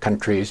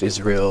countries,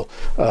 Israel,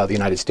 the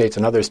United States,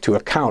 and others, to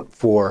account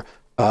for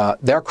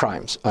their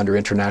crimes under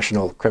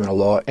international criminal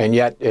law, and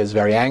yet is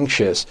very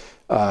anxious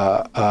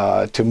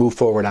to move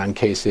forward on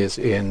cases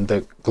in the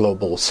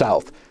global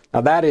south.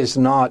 Now, that is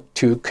not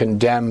to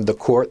condemn the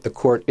court. The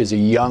court is a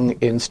young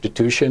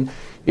institution.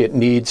 It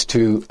needs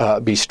to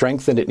be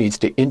strengthened. It needs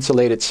to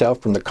insulate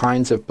itself from the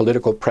kinds of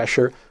political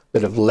pressure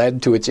that have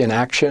led to its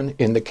inaction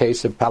in the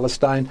case of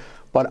Palestine.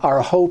 But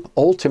our hope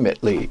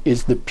ultimately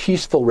is the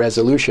peaceful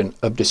resolution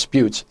of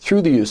disputes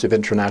through the use of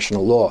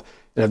international law.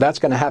 And if that's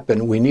going to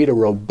happen, we need a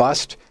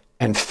robust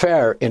and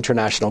fair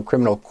international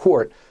criminal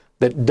court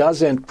that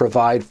doesn't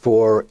provide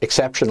for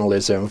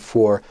exceptionalism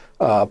for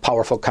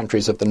powerful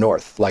countries of the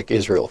north, like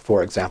Israel,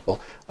 for example,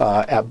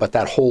 but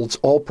that holds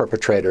all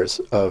perpetrators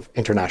of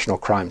international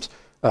crimes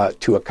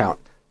to account.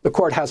 The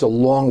court has a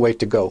long way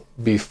to go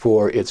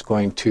before it's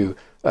going to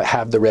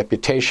have the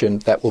reputation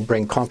that will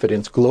bring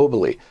confidence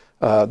globally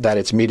that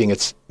it's meeting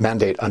its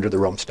mandate under the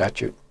Rome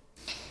Statute.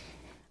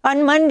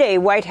 On Monday,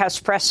 White House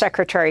Press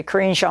Secretary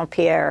Karine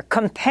Jean-Pierre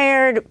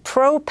compared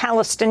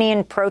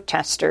pro-Palestinian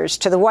protesters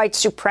to the white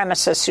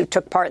supremacists who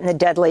took part in the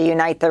deadly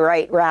Unite the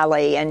Right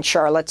rally in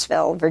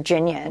Charlottesville,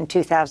 Virginia in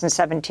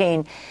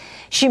 2017.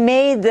 She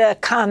made the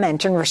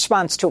comment in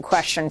response to a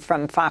question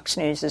from Fox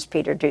News'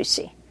 Peter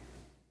Doocy.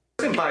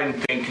 Doesn't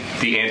Biden think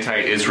the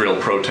anti-Israel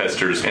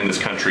protesters in this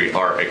country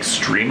are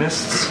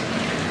extremists?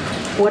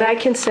 What I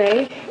can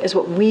say is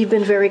what we've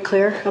been very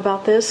clear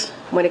about this.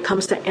 When it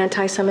comes to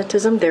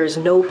anti-Semitism, there's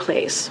no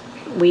place.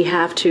 We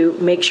have to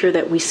make sure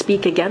that we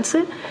speak against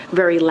it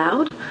very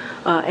loud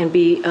and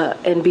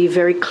be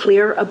very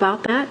clear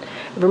about that.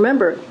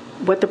 Remember,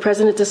 what the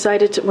president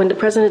when the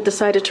president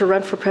decided to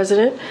run for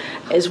president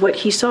is what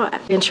he saw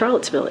in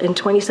Charlottesville in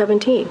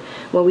 2017,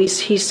 when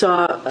he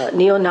saw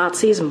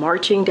neo-Nazis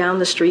marching down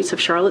the streets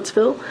of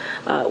Charlottesville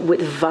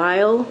with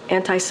vile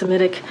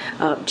anti-Semitic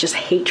just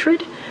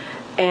hatred.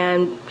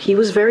 And he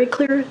was very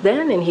clear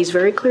then, and he's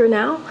very clear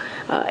now.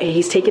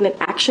 He's taken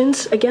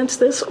actions against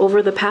this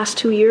over the past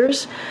 2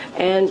 years,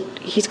 and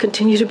he's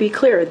continued to be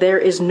clear. There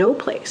is no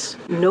place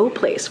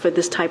for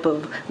this type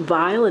of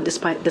vile and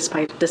despite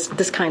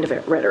this kind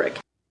of rhetoric.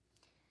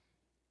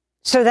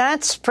 So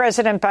that's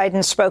President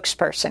Biden's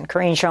spokesperson,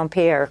 Karine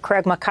Jean-Pierre.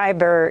 Craig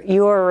McIver,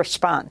 your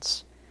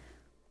response.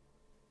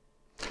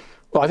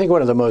 Well, I think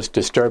one of the most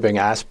disturbing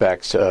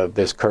aspects of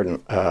this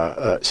current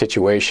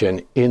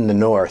situation in the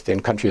North,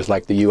 in countries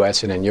like the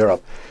U.S. and in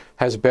Europe,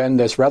 has been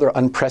this rather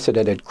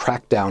unprecedented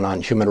crackdown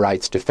on human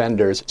rights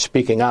defenders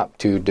speaking up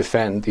to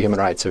defend the human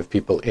rights of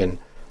people in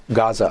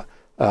Gaza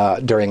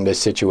during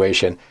this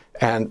situation.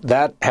 And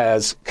that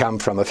has come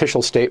from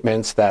official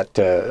statements that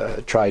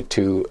try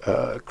to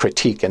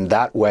critique in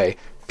that way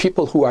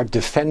people who are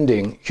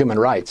defending human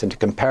rights, and to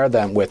compare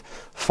them with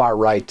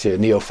far-right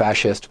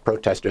neo-fascist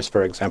protesters,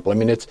 for example. I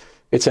mean,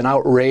 it's an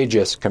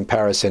outrageous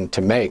comparison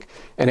to make.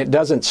 And it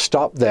doesn't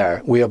stop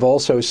there. We have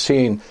also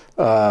seen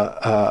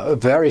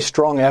very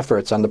strong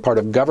efforts on the part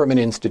of government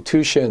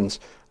institutions,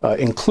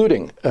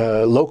 including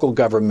local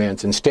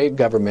governments and state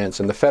governments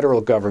and the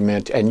federal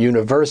government and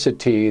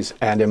universities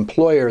and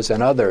employers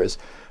and others,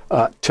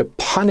 to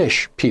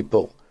punish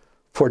people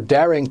for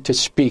daring to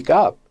speak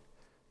up,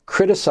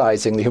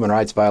 criticizing the human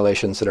rights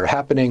violations that are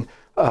happening,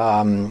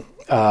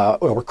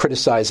 or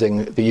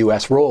criticizing the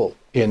U.S. role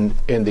in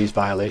these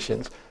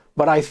violations.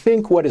 But I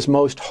think what is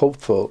most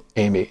hopeful,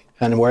 Amy,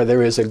 and where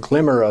there is a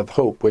glimmer of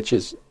hope, which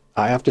is,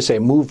 I have to say,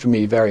 moved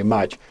me very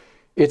much,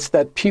 it's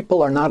that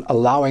people are not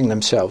allowing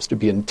themselves to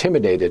be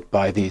intimidated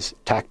by these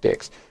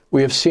tactics.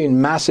 We have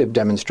seen massive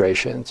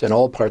demonstrations in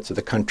all parts of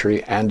the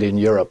country and in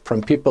Europe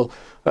from people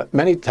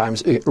many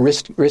times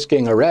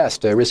risking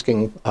arrest,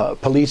 risking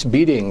police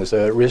beatings,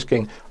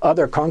 risking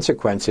other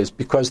consequences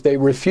because they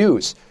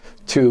refuse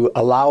to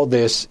allow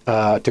this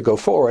to go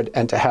forward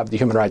and to have the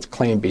human rights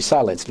claim be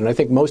silenced. And I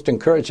think most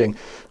encouraging,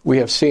 we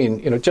have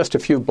seen, just a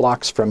few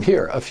blocks from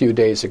here, a few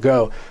days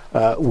ago,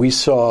 we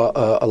saw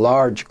a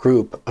large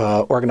group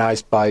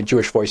organized by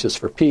Jewish Voices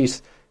for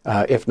Peace,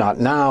 if not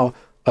now,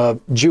 of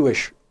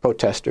Jewish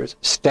protesters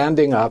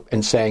standing up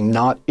and saying,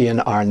 "Not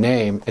in our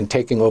name," and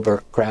taking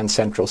over Grand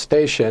Central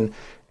Station,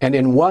 and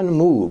in one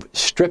move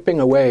stripping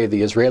away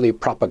the Israeli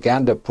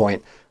propaganda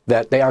point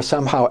that they are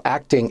somehow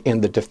acting in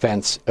the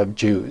defense of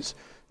Jews.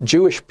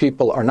 Jewish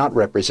people are not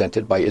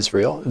represented by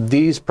Israel.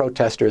 These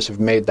protesters have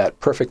made that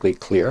perfectly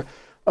clear.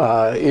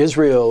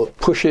 Israel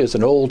pushes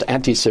an old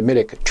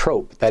anti-Semitic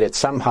trope that it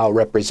somehow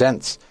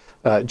represents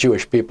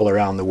Jewish people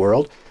around the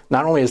world.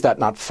 Not only is that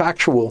not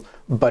factual,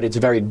 but it's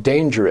very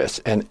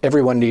dangerous, and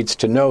everyone needs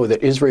to know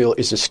that Israel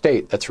is a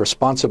state that's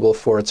responsible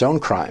for its own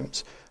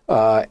crimes,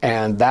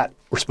 and that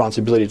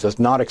responsibility does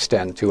not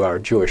extend to our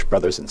Jewish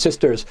brothers and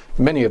sisters,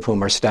 many of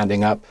whom are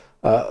standing up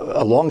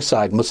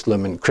alongside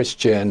Muslim and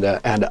Christian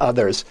and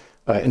others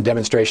in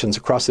demonstrations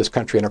across this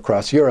country and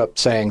across Europe,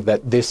 saying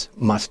that this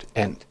must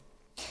end.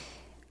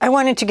 I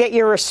wanted to get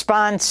your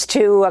response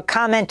to a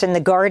comment in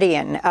The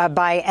Guardian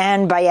by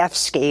Anne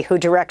Bayefsky, who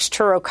directs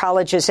Touro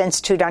College's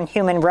Institute on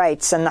Human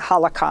Rights and the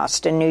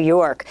Holocaust in New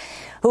York,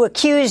 who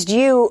accused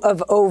you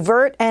of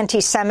overt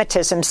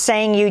anti-Semitism,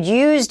 saying you'd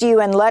used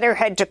UN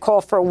letterhead to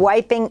call for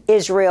wiping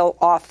Israel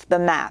off the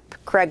map.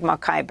 Craig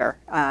Mokhiber,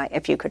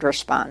 if you could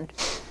respond.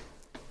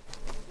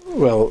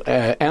 Well,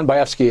 Anne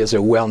Bayefsky is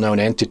a well-known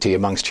entity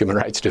amongst human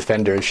rights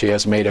defenders. She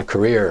has made a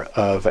career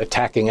of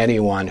attacking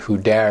anyone who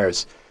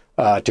dares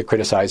to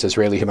criticize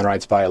Israeli human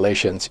rights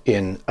violations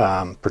in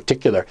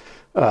particular.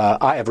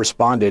 I have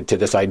responded to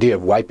this idea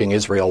of wiping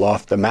Israel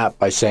off the map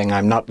by saying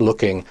I'm not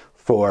looking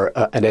for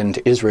an end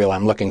to Israel,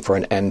 I'm looking for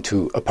an end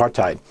to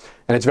apartheid.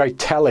 And it's very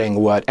telling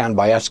what Anne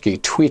Bayefsky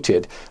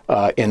tweeted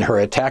in her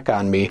attack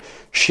on me.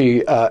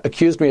 She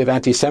accused me of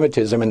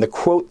anti-Semitism, and the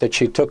quote that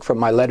she took from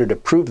my letter to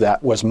prove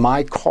that was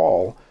my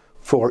call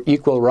for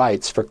equal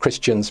rights for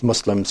Christians,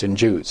 Muslims, and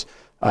Jews.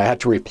 I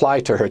had to reply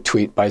to her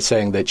tweet by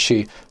saying that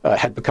she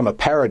had become a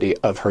parody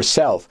of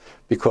herself,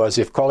 because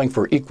if calling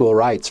for equal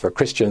rights for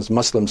Christians,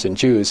 Muslims, and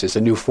Jews is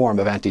a new form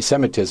of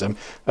anti-Semitism,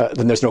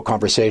 then there's no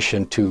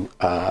conversation to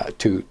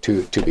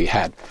be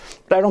had.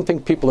 But I don't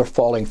think people are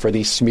falling for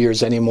these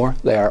smears anymore.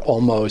 They are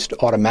almost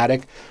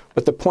automatic.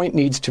 But the point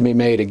needs to be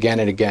made again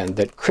and again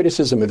that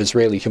criticism of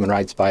Israeli human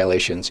rights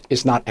violations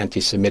is not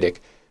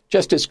anti-Semitic,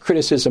 just as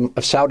criticism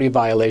of Saudi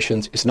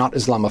violations is not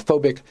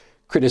Islamophobic.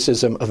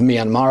 Criticism of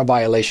Myanmar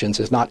violations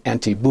is not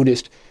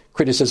anti-Buddhist.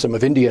 Criticism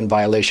of Indian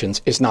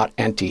violations is not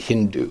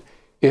anti-Hindu.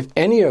 If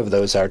any of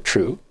those are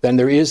true, then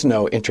there is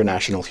no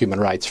international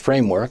human rights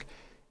framework.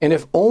 And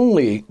if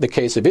only the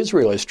case of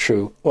Israel is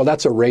true, well,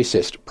 that's a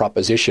racist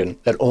proposition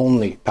that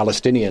only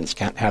Palestinians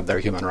can't have their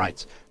human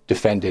rights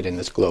defended in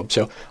this globe.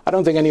 So I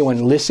don't think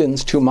anyone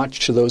listens too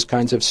much to those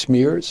kinds of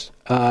smears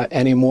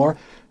anymore.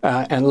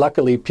 And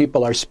luckily,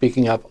 people are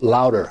speaking up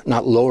louder,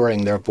 not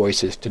lowering their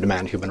voices to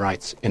demand human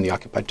rights in the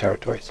occupied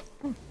territories.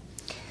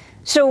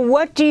 So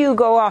what do you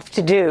go off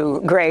to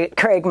do,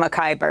 Craig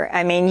Mokhiber?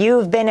 I mean,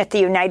 you've been at the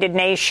United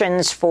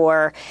Nations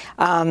for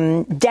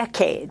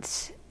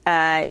decades.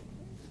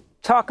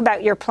 Talk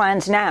about your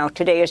plans now.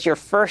 Today is your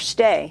first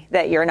day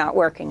that you're not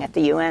working at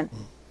the UN.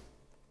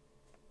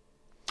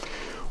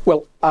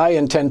 Well, I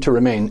intend to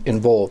remain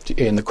involved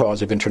in the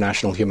cause of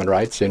international human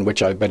rights, in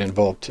which I've been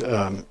involved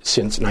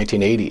since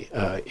 1980.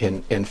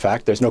 In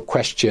fact, there's no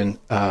question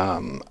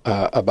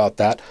about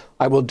that.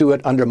 I will do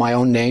it under my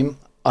own name,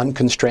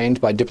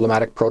 unconstrained by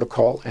diplomatic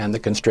protocol and the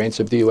constraints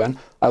of the UN.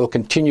 I will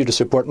continue to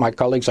support my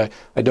colleagues. I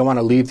don't want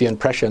to leave the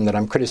impression that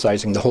I'm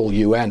criticizing the whole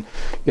UN.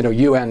 You know,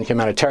 UN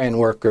humanitarian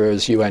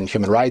workers, UN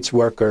human rights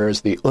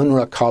workers, the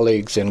UNRWA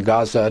colleagues in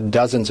Gaza,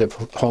 dozens of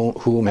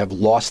whom have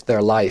lost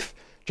their life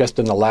just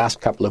in the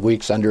last couple of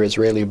weeks under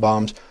Israeli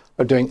bombs,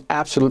 are doing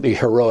absolutely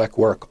heroic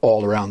work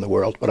all around the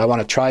world. But I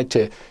want to try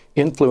to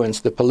influence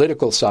the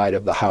political side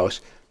of the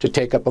House to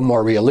take up a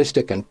more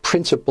realistic and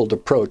principled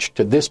approach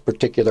to this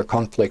particular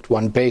conflict,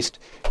 one based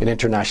in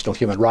international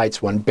human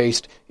rights, one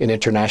based in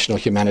international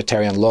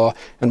humanitarian law,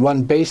 and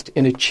one based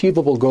in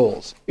achievable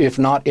goals, if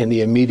not in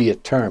the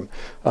immediate term,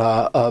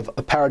 of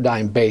a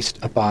paradigm based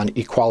upon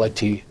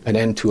equality, an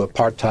end to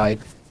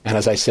apartheid, and,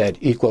 as I said,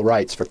 equal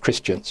rights for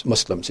Christians,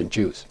 Muslims, and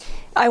Jews.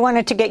 I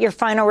wanted to get your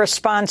final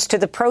response to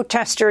the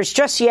protesters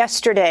just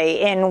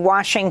yesterday in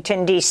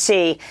Washington,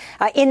 D.C.,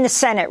 in the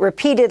Senate,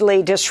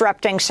 repeatedly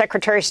disrupting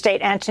Secretary of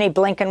State Antony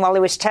Blinken while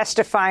he was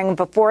testifying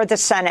before the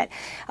Senate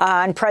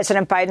on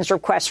President Biden's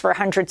request for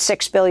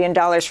 $106 billion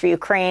for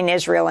Ukraine,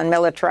 Israel, and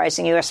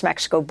militarizing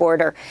U.S.-Mexico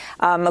border.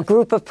 A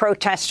group of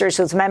protesters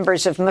with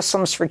members of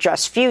Muslims for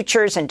Just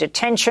Futures and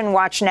Detention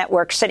Watch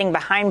Network sitting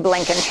behind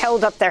Blinken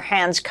held up their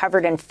hands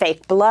covered in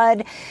fake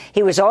blood.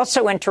 He was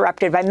also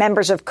interrupted by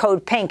members of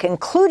Code Pink,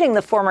 including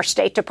the former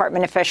State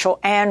Department official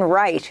Ann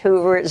Wright,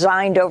 who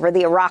resigned over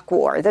the Iraq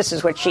War. This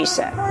is what she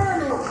said.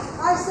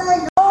 I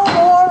say no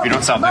more. If you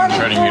don't stop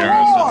demonstrating, we don't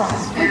stop.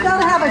 We've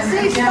got to have a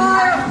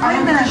ceasefire.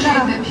 I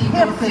appreciate that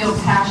people feel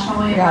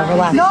passionately. Yeah,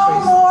 relax. No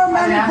more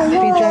money for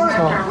war.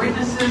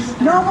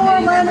 No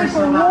more money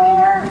for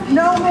war.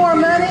 No more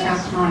money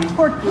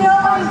for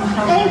killing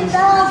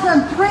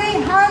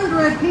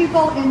 8,300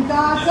 people in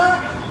Gaza.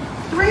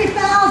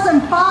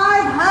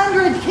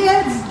 3,500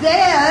 kids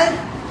dead.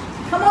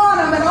 Come on,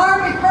 I'm an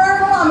Army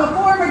colonel, I'm a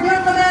former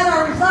diplomat,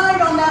 I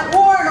resigned on that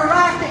war in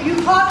Iraq that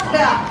you talked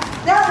about.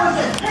 That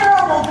was a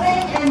terrible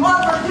thing, and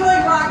what we're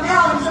doing right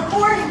now is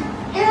supporting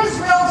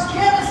Israel's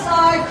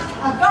genocide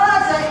of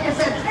Gaza is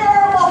a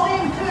terrible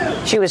thing too.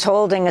 She was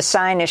holding a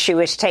sign as she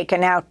was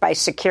taken out by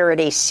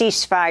security,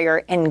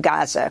 ceasefire in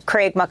Gaza.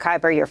 Craig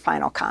Mokhiber, your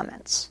final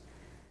comments.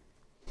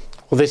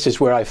 Well, this is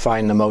where I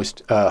find the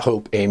most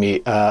hope,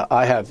 Amy.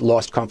 I have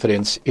lost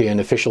confidence in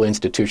official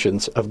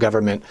institutions of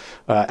government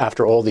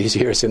after all these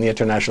years in the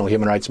international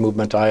human rights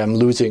movement. I am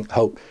losing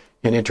hope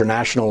in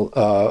international,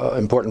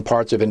 important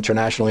parts of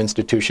international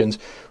institutions.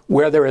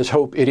 Where there is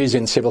hope, it is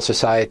in civil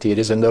society. It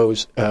is in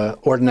those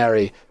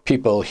ordinary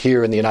people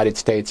here in the United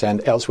States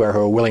and elsewhere who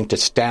are willing to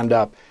stand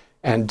up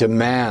and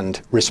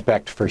demand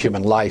respect for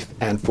human life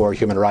and for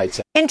human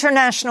rights.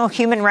 International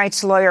human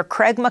rights lawyer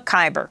Craig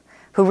McIver,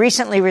 who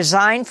recently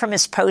resigned from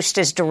his post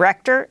as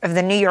director of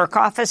the New York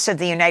office of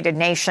the United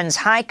Nations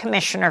High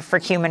Commissioner for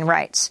Human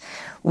Rights.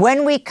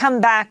 When we come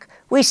back,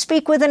 we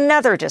speak with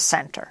another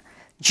dissenter,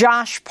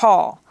 Josh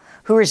Paul,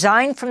 who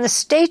resigned from the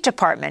State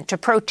Department to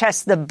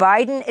protest the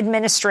Biden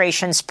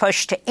administration's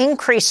push to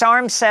increase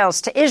arms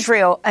sales to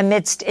Israel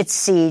amidst its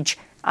siege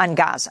on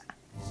Gaza.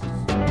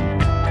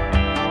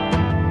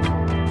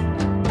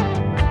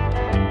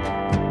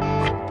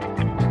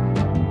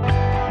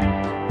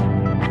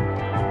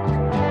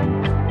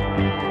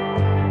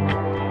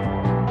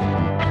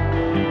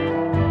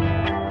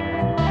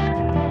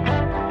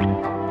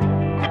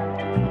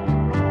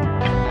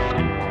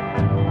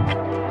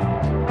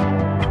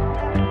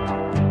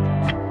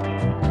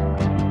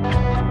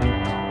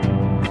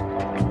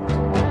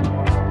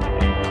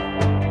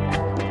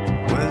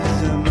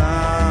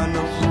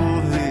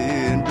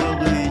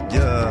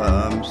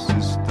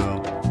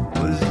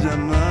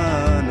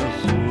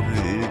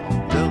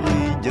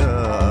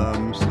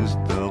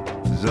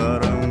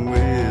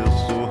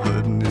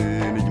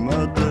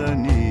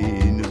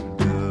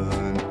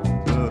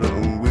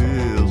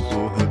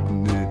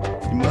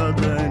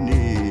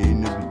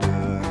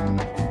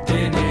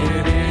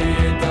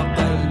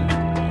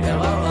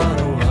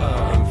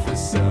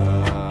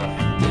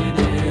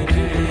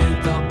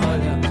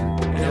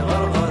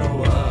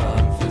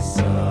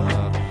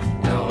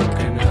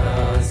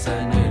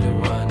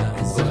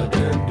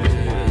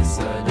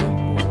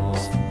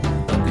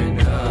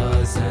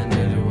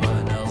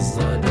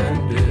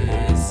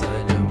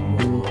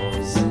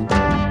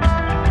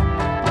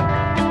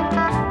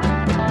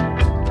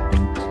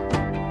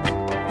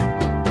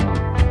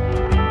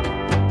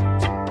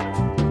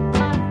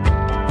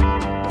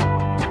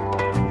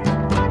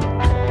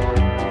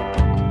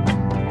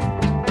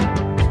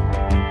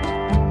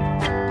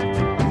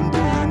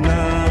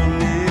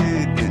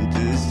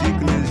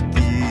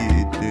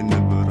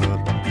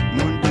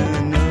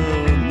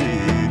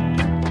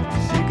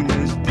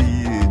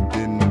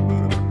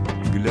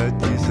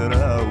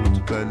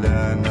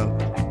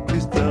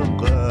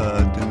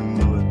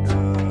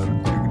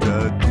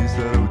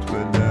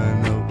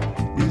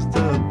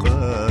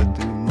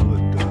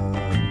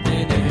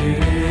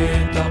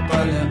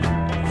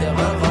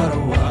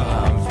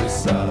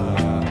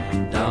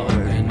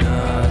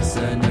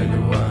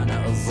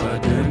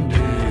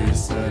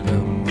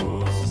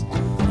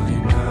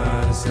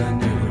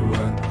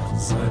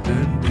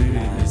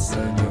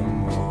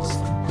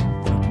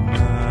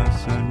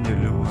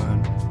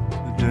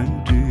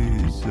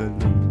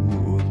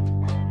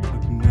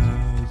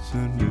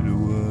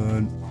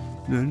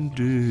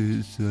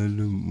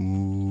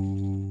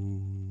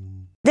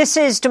 This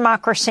is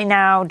Democracy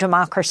Now!,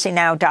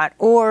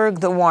 democracynow.org,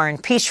 The War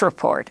and Peace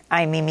Report.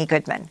 I'm Amy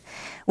Goodman.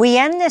 We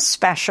end this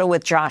special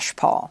with Josh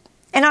Paul.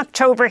 In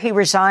October, he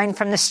resigned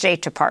from the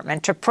State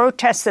Department to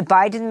protest the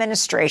Biden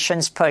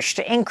administration's push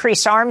to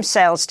increase arms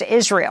sales to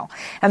Israel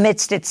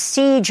amidst its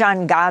siege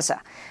on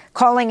Gaza,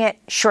 calling it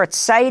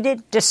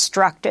short-sighted,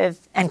 destructive,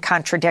 and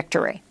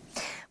contradictory.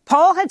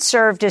 Paul had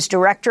served as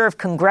Director of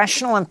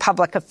Congressional and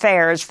Public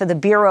Affairs for the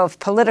Bureau of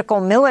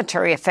Political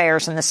Military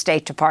Affairs in the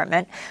State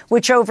Department,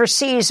 which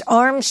oversees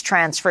arms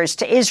transfers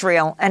to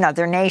Israel and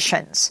other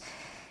nations.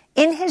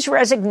 In his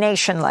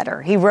resignation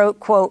letter, he wrote,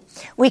 quote,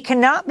 "We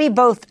cannot be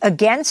both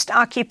against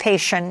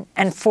occupation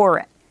and for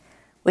it.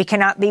 We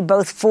cannot be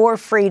both for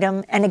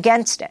freedom and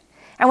against it.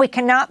 And we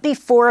cannot be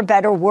for a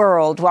better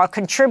world while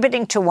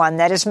contributing to one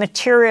that is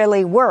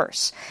materially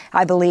worse.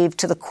 I believe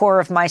to the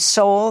core of my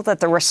soul that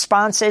the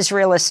response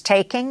Israel is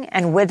taking,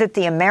 and with it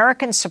the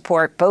American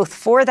support both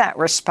for that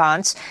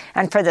response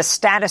and for the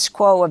status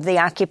quo of the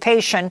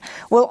occupation,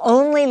 will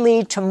only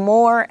lead to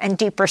more and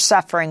deeper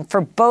suffering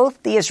for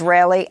both the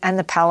Israeli and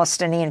the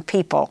Palestinian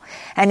people,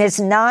 and is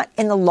not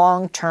in the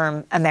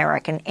long-term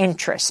American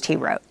interest," he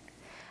wrote.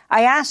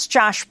 I asked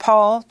Josh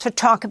Paul to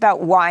talk about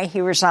why he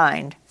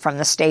resigned from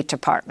the State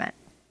Department.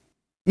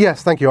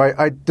 Yes, thank you.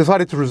 I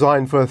decided to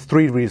resign for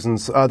three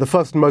reasons. The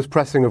first and most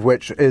pressing of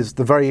which is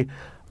the very,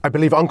 I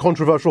believe,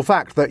 uncontroversial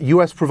fact that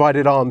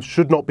US-provided arms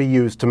should not be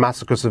used to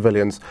massacre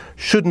civilians,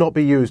 should not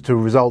be used to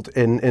result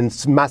in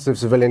massive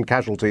civilian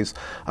casualties.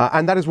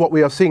 And that is what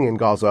we are seeing in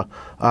Gaza,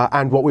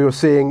 and what we were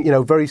seeing,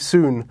 very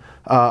soon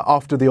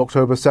after the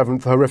October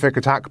 7th horrific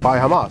attack by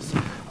Hamas.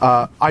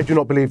 I do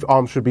not believe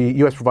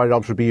US-provided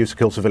arms should be used to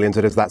kill civilians.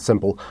 It is that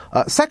simple.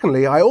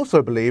 Secondly, I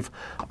also believe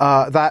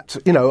that,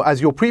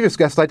 as your previous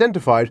guest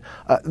identified,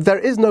 there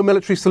is no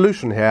military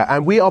solution here,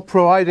 and we are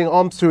providing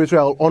arms to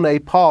Israel on a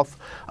path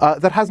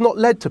that has not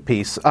led to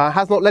peace,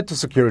 has not led to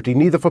security,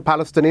 neither for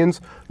Palestinians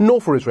nor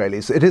for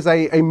Israelis. It is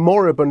a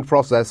moribund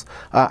process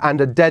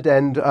and a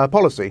dead-end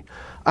policy.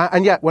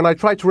 And yet, when I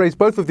tried to raise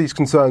both of these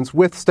concerns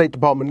with State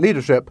Department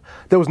leadership,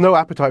 there was no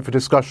appetite for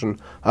discussion,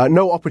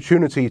 no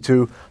opportunity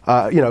to,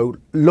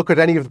 look at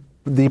any of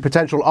the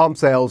potential arms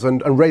sales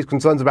and raise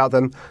concerns about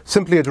them,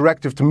 simply a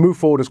directive to move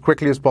forward as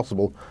quickly as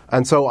possible.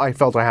 And so I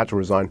felt I had to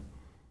resign.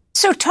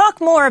 So talk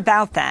more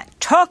about that.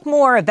 Talk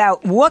more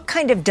about what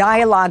kind of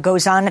dialogue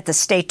goes on at the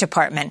State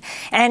Department.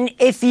 And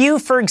if you,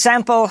 for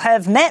example,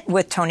 have met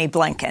with Tony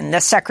Blinken,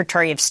 the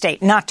Secretary of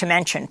State, not to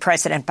mention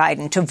President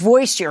Biden, to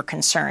voice your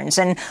concerns.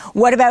 And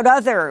what about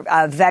other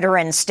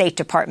veteran State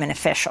Department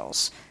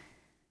officials?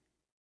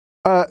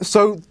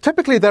 So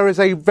typically there is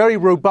a very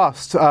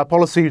robust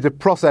policy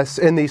process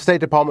in the State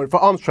Department for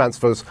arms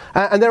transfers,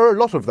 and there are a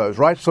lot of those,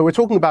 right? So we're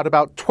talking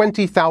about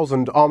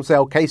 20,000 arms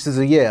sale cases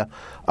a year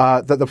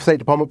that the State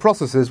Department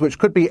processes, which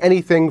could be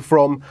anything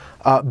from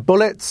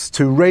bullets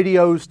to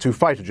radios to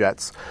fighter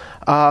jets.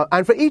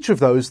 And for each of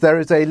those, there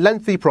is a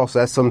lengthy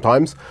process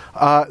sometimes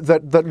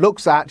that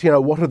looks at,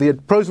 what are the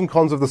pros and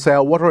cons of the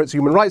sale, what are its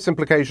human rights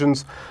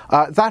implications.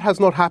 That has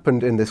not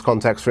happened in this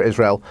context for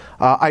Israel.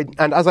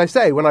 And as I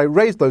say, when I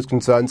raised those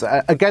concerns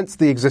against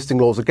the existing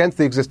laws, against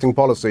the existing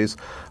policies,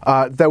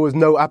 there was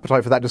no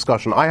appetite for that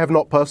discussion. I have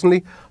not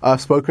personally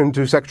spoken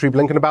to Secretary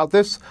Blinken about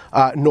this,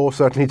 nor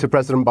certainly to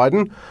President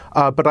Biden.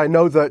 But I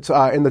know that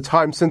in the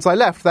time since I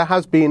left, there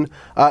has been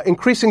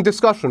increasing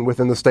discussion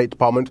within the State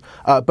Department,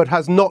 but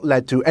has not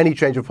led to any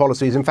change of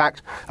policies. In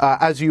fact,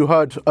 as you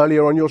heard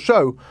earlier on your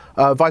show,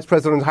 Vice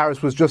President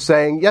Harris was just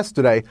saying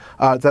yesterday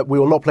that we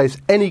will not place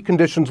any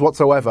conditions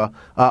whatsoever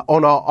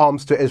on our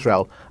arms to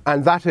Israel.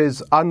 And that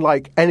is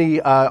unlike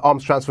any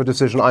arms transfer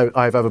decision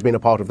I've ever been a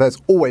part of. There's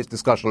always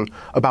discussion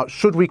about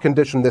should we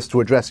condition this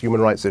to address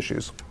human rights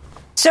issues.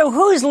 So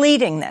who's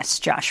leading this,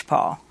 Josh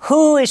Paul?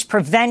 Who is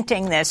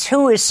preventing this?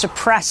 Who is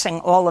suppressing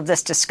all of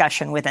this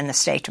discussion within the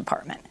State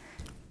Department?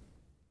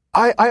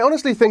 I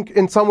honestly think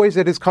in some ways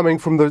it is coming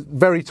from the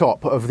very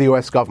top of the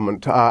U.S.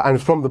 government and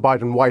from the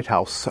Biden White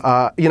House.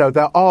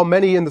 There are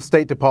many in the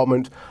State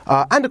Department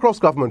and across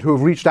government who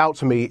have reached out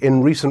to me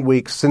in recent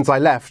weeks since I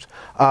left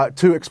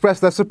to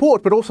express their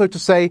support, but also to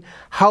say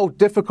how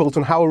difficult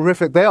and how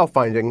horrific they are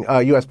finding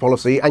U.S.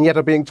 policy, and yet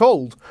are being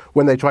told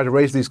when they try to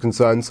raise these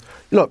concerns,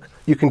 look,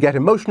 you can get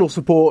emotional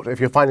support. If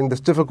you're finding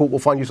this difficult, we'll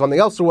find you something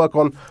else to work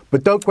on,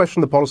 but don't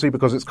question the policy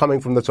because it's coming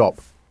from the top.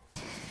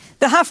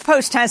 The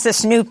HuffPost has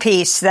this new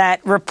piece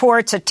that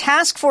reports a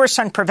task force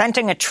on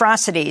preventing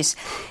atrocities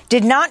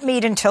did not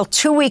meet until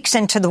 2 weeks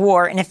into the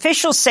war, and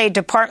officials say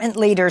department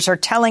leaders are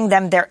telling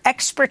them their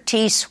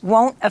expertise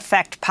won't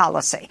affect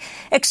policy.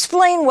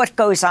 Explain what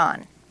goes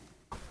on.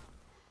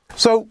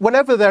 So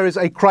whenever there is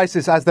a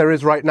crisis, as there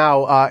is right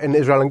now in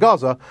Israel and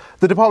Gaza,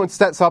 the department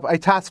sets up a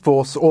task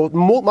force or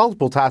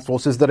multiple task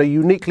forces that are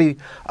uniquely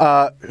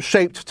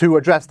shaped to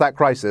address that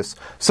crisis.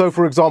 So,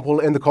 for example,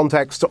 in the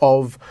context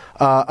of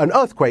an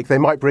earthquake, they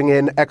might bring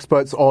in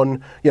experts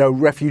on,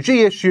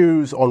 refugee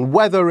issues, on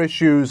weather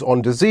issues,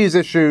 on disease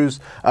issues,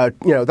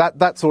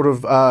 that sort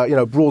of,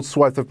 broad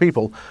swath of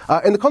people.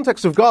 In the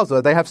context of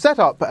Gaza, they have set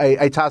up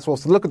a task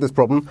force to look at this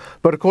problem,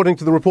 but according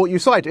to the report you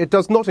cite, it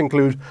does not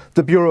include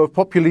the Bureau of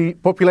Population,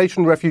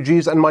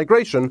 Refugees and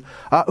Migration,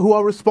 who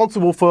are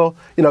responsible for,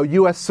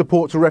 U.S.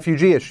 support to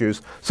refugee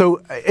issues. So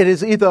it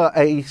is either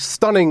a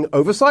stunning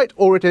oversight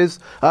or it is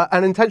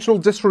an intentional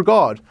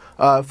disregard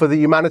for the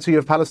humanity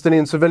of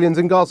Palestinian civilians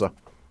in Gaza.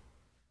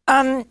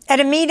 At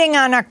a meeting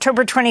on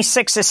October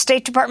 26, a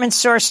State Department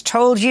source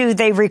told you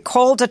they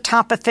recalled a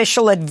top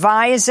official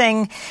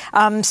advising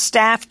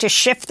staff to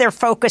shift their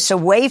focus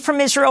away from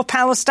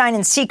Israel-Palestine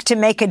and seek to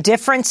make a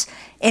difference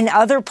in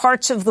other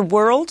parts of the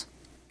world.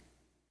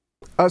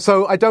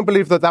 So I don't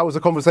believe that was a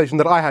conversation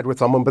that I had with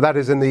someone, but that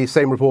is in the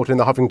same report in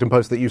the Huffington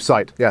Post that you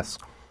cite, yes.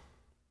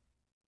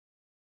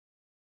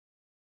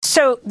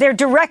 So they're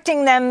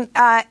directing them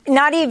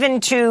not even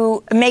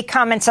to make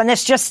comments on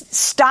this, just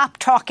stop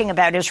talking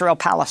about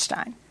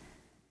Israel-Palestine.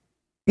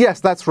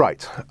 Yes, that's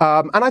right.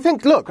 And I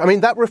think,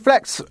 that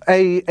reflects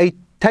a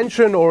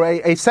tension or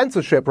a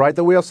censorship, right,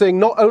 that we are seeing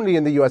not only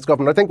in the U.S.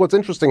 government. I think what's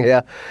interesting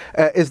here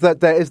is that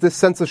there is this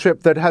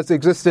censorship that has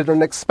existed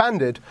and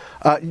expanded,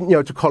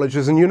 to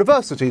colleges and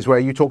universities, where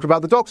you talked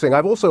about the doxing.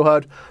 I've also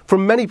heard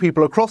from many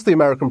people across the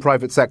American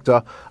private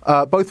sector,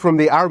 both from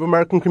the Arab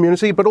American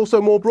community, but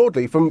also more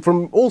broadly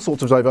from all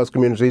sorts of diverse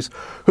communities,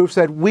 who've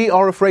said, we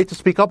are afraid to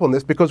speak up on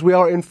this because we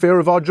are in fear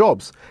of our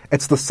jobs.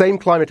 It's the same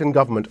climate in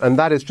government, and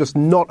that is just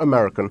not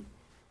American.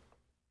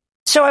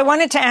 So I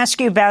wanted to ask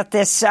you about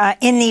this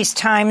in these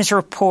Times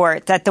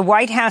report that the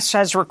White House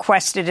has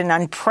requested an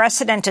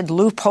unprecedented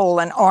loophole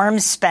in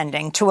arms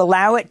spending to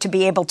allow it to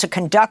be able to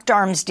conduct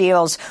arms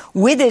deals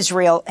with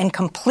Israel in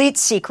complete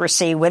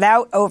secrecy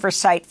without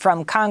oversight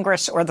from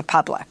Congress or the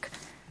public.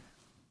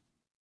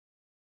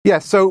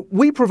 Yes, so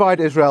we provide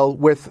Israel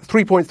with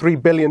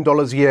 $3.3 billion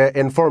a year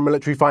in foreign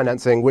military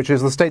financing, which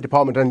is the State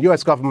Department and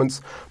U.S.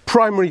 government's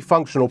primary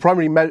function or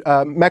primary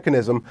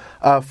mechanism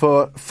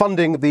for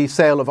funding the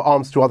sale of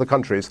arms to other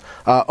countries.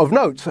 Of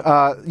note,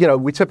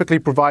 we typically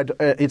provide,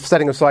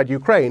 setting aside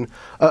Ukraine,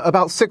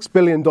 about $6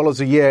 billion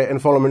a year in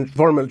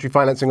foreign military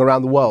financing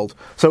around the world.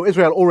 So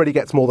Israel already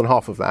gets more than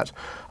half of that.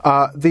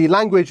 The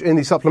language in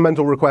the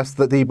supplemental request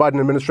that the Biden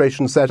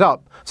administration sent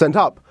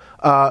up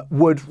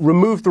would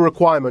remove the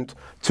requirement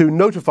to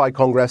notify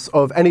Congress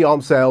of any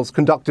arms sales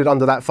conducted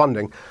under that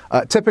funding.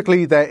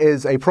 Typically, there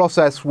is a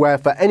process where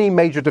for any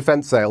major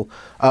defense sale,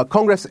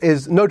 Congress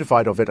is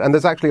notified of it. And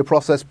there's actually a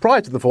process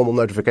prior to the formal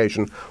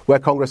notification where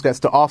Congress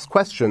gets to ask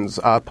questions,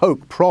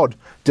 poke, prod,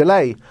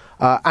 delay,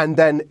 and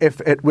then,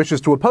 if it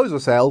wishes to oppose a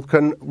sale,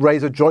 can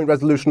raise a joint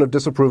resolution of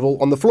disapproval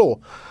on the floor.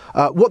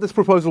 What this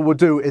proposal would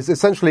do is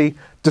essentially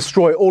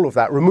destroy all of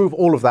that, remove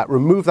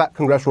that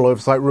congressional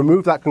oversight,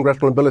 remove that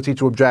congressional ability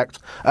to object.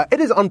 It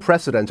is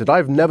unprecedented.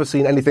 I've never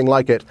seen anything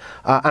like it,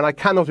 and I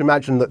cannot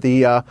imagine that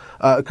the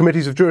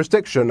committees of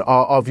jurisdiction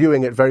are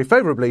viewing it very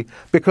favorably,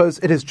 because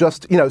it is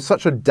just,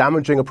 such a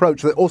damaging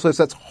approach that also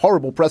sets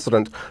horrible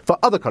precedent for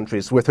other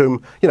countries with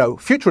whom,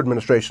 future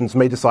administrations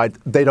may decide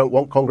they don't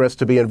want Congress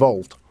to be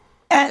involved.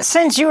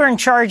 Since you are in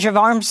charge of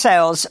arms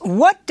sales,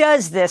 what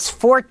does this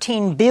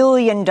 $14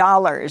 billion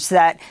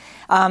that,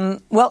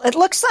 it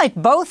looks like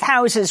both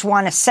houses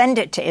want to send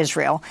it to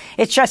Israel.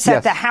 It's just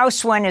that the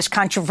House one is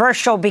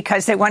controversial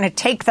because they want to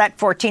take that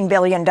 $14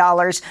 billion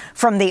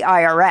from the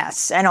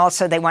IRS. And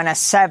also they want to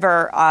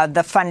sever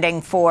the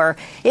funding for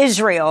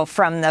Israel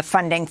from the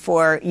funding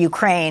for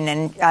Ukraine.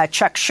 And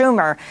Chuck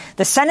Schumer,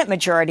 the Senate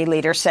Majority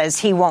Leader, says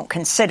he won't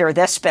consider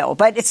this bill.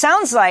 But it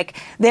sounds like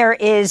there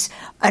is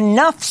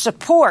enough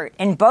support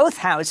in both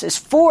houses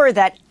for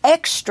that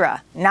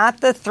extra,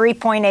 not the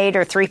 3.8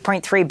 or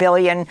 3.3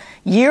 billion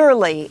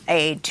yearly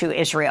aid to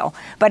Israel,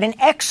 but an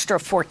extra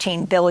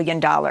 $14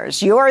 billion.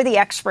 You're the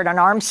expert on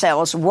arms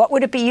sales. What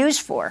would it be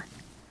used for?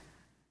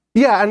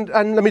 Yeah, and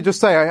let me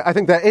just say, I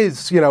think there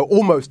is,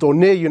 almost or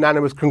near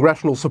unanimous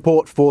congressional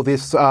support for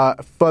this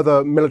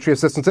further military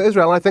assistance to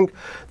Israel. And I think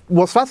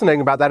what's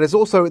fascinating about that is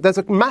also there's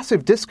a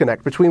massive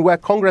disconnect between where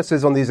Congress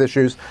is on these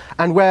issues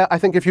and where I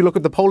think if you look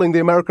at the polling, the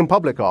American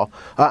public are.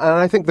 And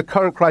I think the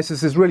current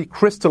crisis is really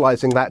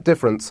crystallizing that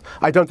difference.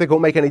 I don't think it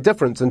will make any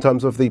difference in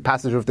terms of the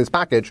passage of this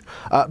package,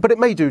 but it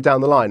may do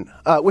down the line.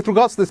 With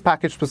regards to this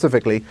package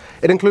specifically,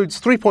 it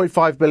includes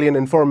 $3.5 billion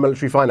in foreign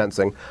military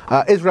financing.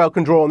 Israel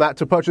can draw on that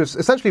to purchase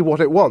essentially what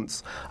it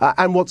wants.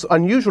 And what's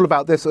unusual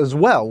about this as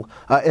well,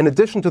 in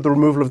addition to the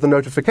removal of the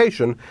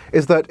notification,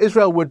 is that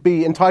Israel would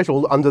be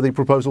entitled, under the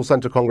proposal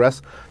sent to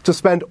Congress, to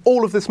spend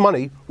all of this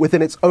money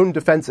within its own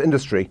defense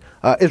industry.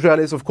 Israel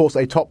is, of course,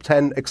 a top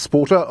 10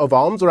 exporter of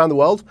arms around the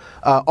world,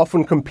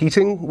 often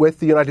competing with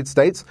the United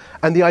States.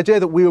 And the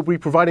idea that we will be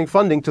providing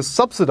funding to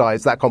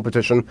subsidize that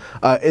competition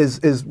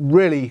is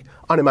really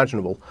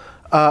unimaginable.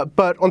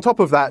 But on top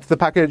of that, the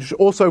package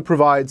also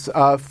provides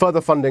further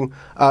funding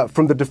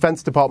from the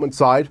Defense Department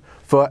side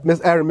for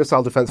air and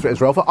missile defense for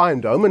Israel, for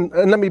Iron Dome.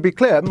 And let me be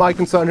clear, my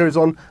concern here is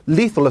on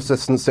lethal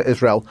assistance to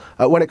Israel.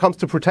 When it comes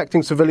to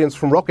protecting civilians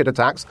from rocket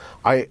attacks,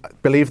 I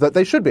believe that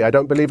they should be. I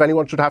don't believe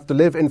anyone should have to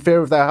live in fear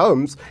of their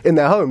homes,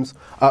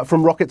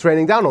 from rockets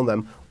raining down on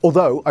them.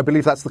 Although I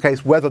believe that's the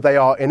case whether they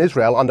are in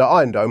Israel under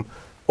Iron Dome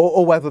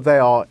or whether they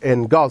are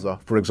in Gaza,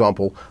 for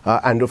example.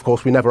 And, of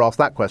course, we never asked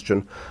that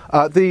question.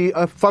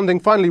 The funding,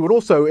 finally, would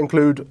also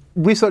include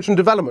research and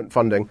development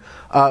funding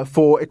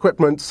for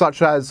equipment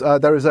such as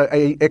there is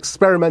a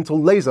experimental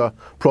laser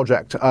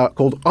project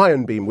called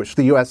Iron Beam, which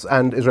the US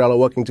and Israel are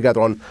working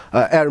together on,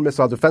 air and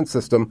missile defense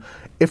system.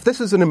 If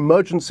this is an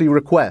emergency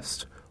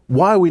request,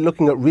 why are we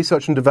looking at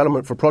research and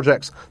development for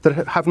projects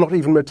that have not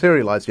even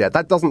materialized yet?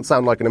 That doesn't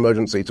sound like an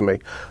emergency to me.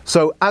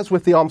 So, as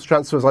with the arms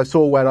transfers I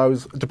saw when I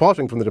was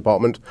departing from the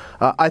department,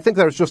 I think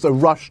there is just a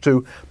rush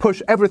to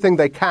push everything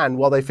they can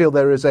while they feel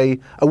there is a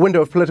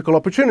window of political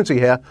opportunity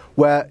here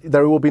where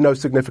there will be no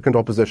significant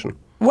opposition.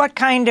 What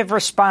kind of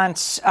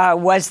response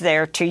was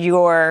there to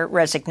your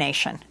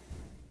resignation?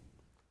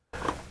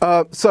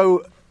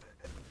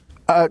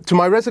 To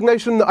my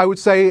resignation, I would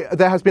say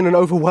there has been an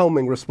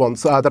overwhelming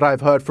response that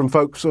I've heard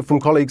from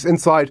colleagues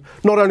inside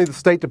not only the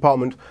State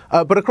Department,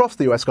 but across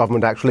the U.S.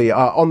 government, actually,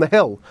 on the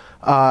Hill,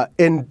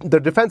 in the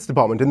Defense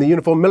Department, in the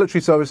uniformed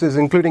military services,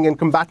 including in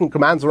combatant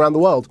commands around the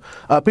world.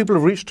 People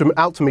have reached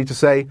out to me to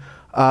say,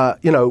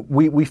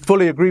 we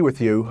fully agree with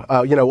you.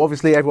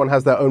 Obviously everyone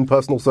has their own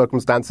personal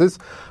circumstances.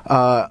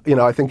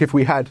 I think if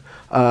we had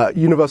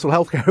universal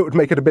healthcare, it would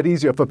make it a bit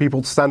easier for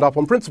people to stand up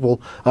on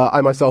principle.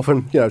 I myself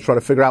am, trying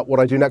to figure out what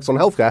I do next on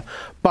healthcare.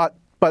 But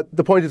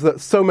the point is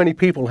that so many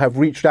people have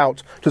reached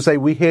out to say,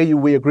 we hear you,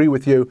 we agree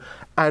with you.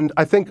 And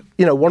I think,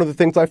 one of the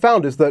things I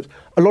found is that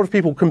a lot of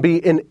people can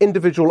be in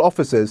individual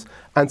offices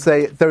and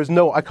say,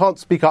 I can't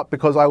speak up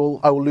because I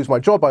will lose my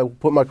job, I will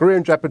put my career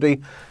in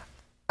jeopardy,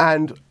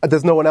 and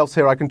there's no one else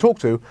here I can talk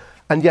to.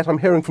 And yet I'm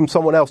hearing from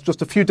someone else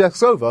just a few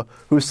desks over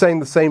who is saying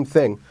the same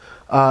thing.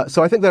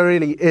 So I think there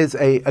really is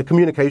a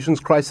communications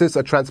crisis,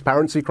 a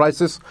transparency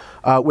crisis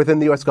within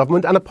the US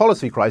government, and a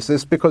policy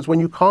crisis, because when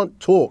you can't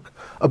talk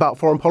about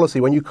foreign policy,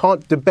 when you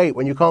can't debate,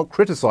 when you can't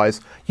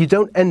criticize, you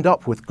don't end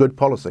up with good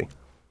policy.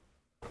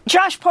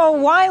 Josh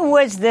Paul, why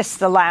was this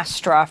the last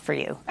straw for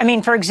you? I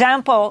mean, for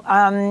example,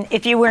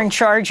 if you were in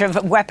charge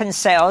of weapons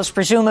sales,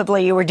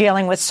 presumably you were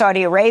dealing with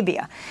Saudi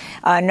Arabia,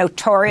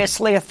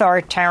 notoriously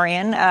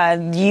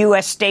authoritarian.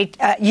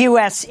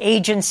 U.S.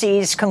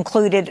 agencies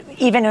concluded,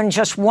 even in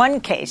just one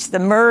case, the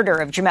murder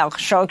of Jamal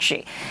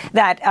Khashoggi,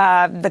 that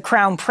the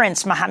Crown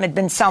Prince, Mohammed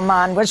bin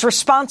Salman, was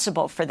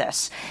responsible for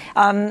this.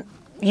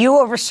 You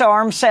oversaw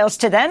arms sales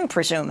to them,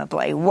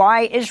 presumably.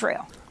 Why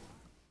Israel?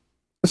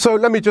 So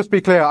let me just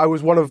be clear. I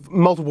was one of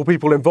multiple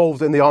people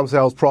involved in the arms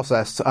sales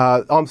process.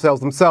 Arms sales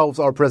themselves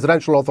are a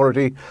presidential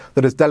authority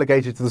that is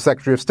delegated to the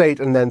Secretary of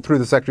State, and then through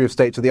the Secretary of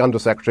State to the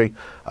Undersecretary,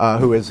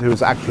 who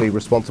is actually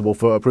responsible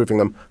for approving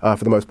them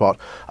for the most part.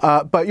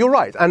 But you're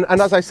right. And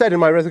as I said in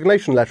my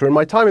resignation letter, in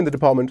my time in the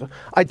department,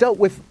 I dealt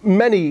with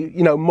many,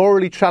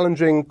 morally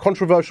challenging,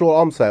 controversial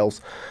arms sales.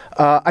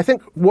 I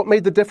think what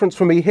made the difference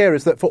for me here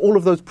is that for all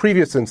of those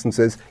previous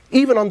instances,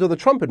 even under the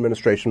Trump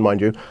administration,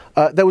 mind you,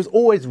 there was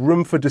always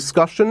room for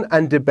discussion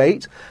and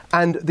debate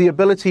and the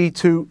ability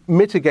to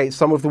mitigate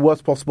some of the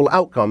worst possible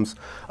outcomes,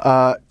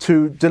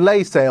 to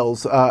delay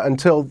sales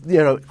until,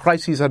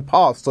 crises had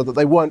passed so that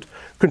they weren't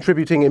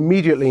contributing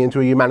immediately into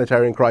a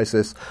humanitarian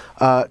crisis,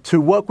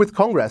 to work with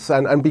Congress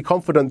and be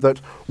confident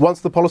that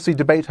once the policy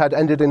debate had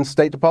ended in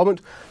State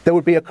Department, there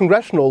would be a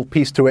congressional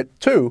piece to it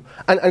too.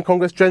 And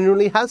Congress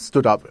genuinely has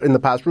stood up in the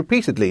past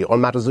repeatedly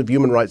on matters of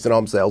human rights and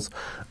arms sales.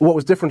 What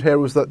was different here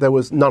was that there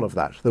was none of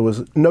that. There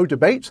was no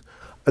debate,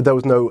 there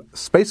was no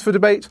space for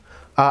debate,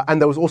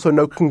 and there was also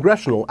no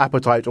congressional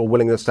appetite or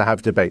willingness to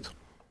have debate.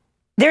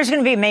 There's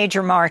going to be a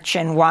major march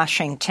in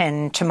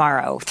Washington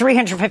tomorrow.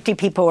 350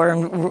 people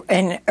are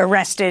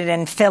arrested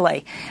in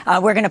Philly.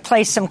 We're going to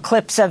play some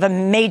clips of a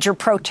major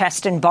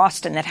protest in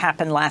Boston that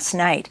happened last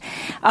night.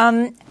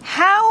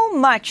 How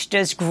much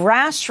does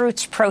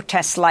grassroots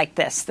protests like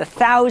this, the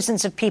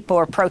thousands of people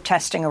are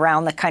protesting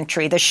around the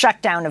country, the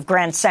shutdown of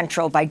Grand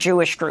Central by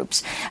Jewish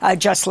groups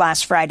just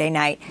last Friday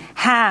night,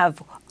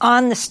 have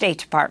on the State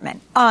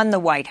Department, on the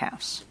White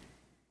House?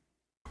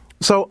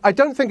 So I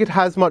don't think it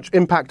has much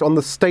impact on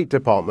the State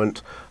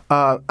Department.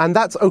 And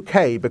that's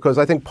okay, because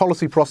I think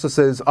policy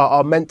processes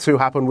are meant to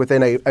happen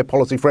within a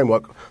policy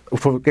framework.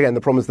 Again,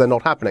 the problem is they're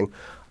not happening.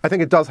 I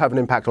think it does have an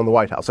impact on the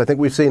White House. I think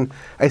we've seen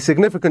a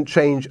significant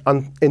change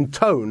in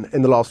tone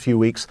in the last few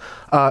weeks,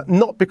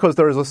 not because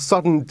there is a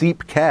sudden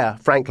deep care,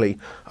 frankly,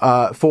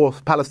 for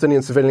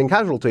Palestinian civilian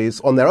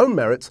casualties on their own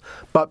merits,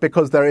 but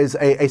because there is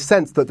a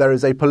sense that there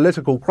is a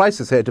political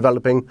crisis here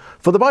developing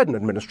for the Biden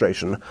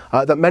administration,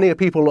 that many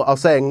people are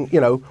saying,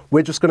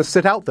 we're just going to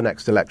sit out the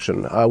next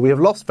election. We have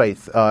lost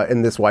faith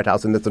in this White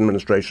House, in this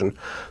administration.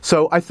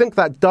 So I think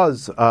that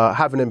does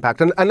have an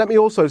impact. And let me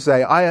also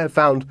say, I have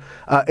found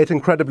it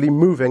incredibly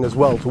moving as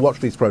well to watch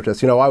these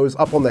protests. I was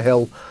up on the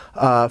Hill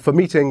for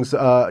meetings,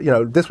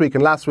 this week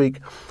and last week,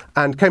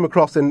 and came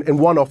across in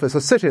one office a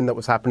sit-in that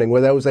was happening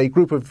where there was a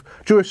group of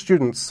Jewish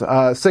students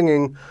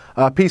singing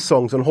peace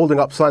songs and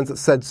holding up signs that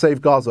said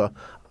 "Save Gaza."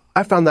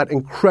 I found that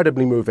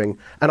incredibly moving,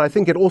 and I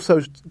think it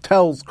also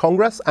tells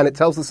Congress and it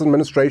tells this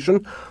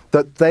administration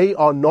that they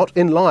are not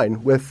in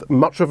line with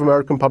much of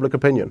American public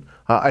opinion.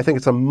 I think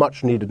it's a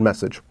much-needed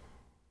message.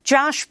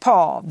 Josh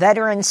Paul,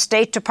 veteran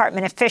State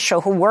Department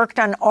official who worked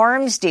on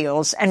arms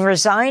deals and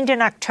resigned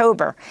in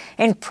October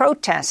in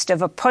protest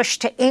of a push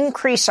to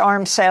increase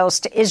arms sales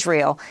to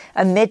Israel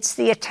amidst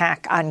the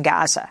attack on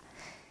Gaza.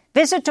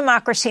 Visit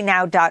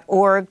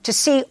democracynow.org to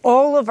see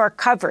all of our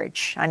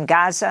coverage on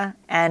Gaza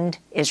and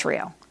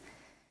Israel.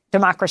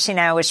 Democracy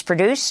Now! Is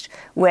produced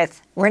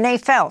with Renee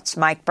Feltz,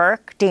 Mike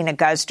Burke, Dina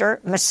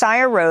Guzder,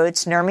 Messiah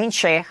Rhodes, Nermeen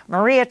Sheikh,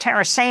 Maria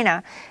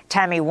Taracena,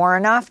 Tammy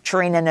Warnoff,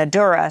 Tarina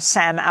Nadura,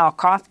 Sam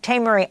Alkoff,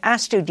 Taimuri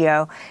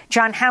Astudio,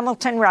 John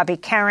Hamilton, Robbie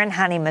Karen,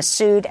 Hani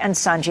Massoud, and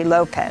Sanji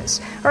Lopez.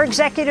 Our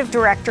executive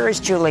director is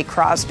Julie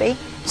Crosby.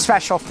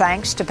 Special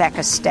thanks to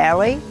Becca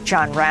Staley,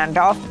 John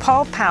Randolph,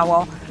 Paul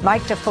Powell,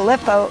 Mike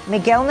DeFilippo,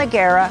 Miguel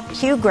Noguera,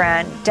 Hugh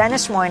Grant,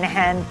 Dennis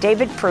Moynihan,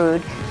 David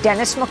Prude,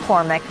 Dennis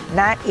McCormick,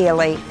 Matt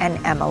Ely,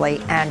 and Emily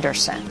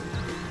Anderson.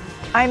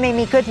 I'm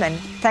Amy Goodman.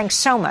 Thanks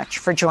so much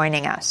for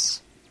joining us.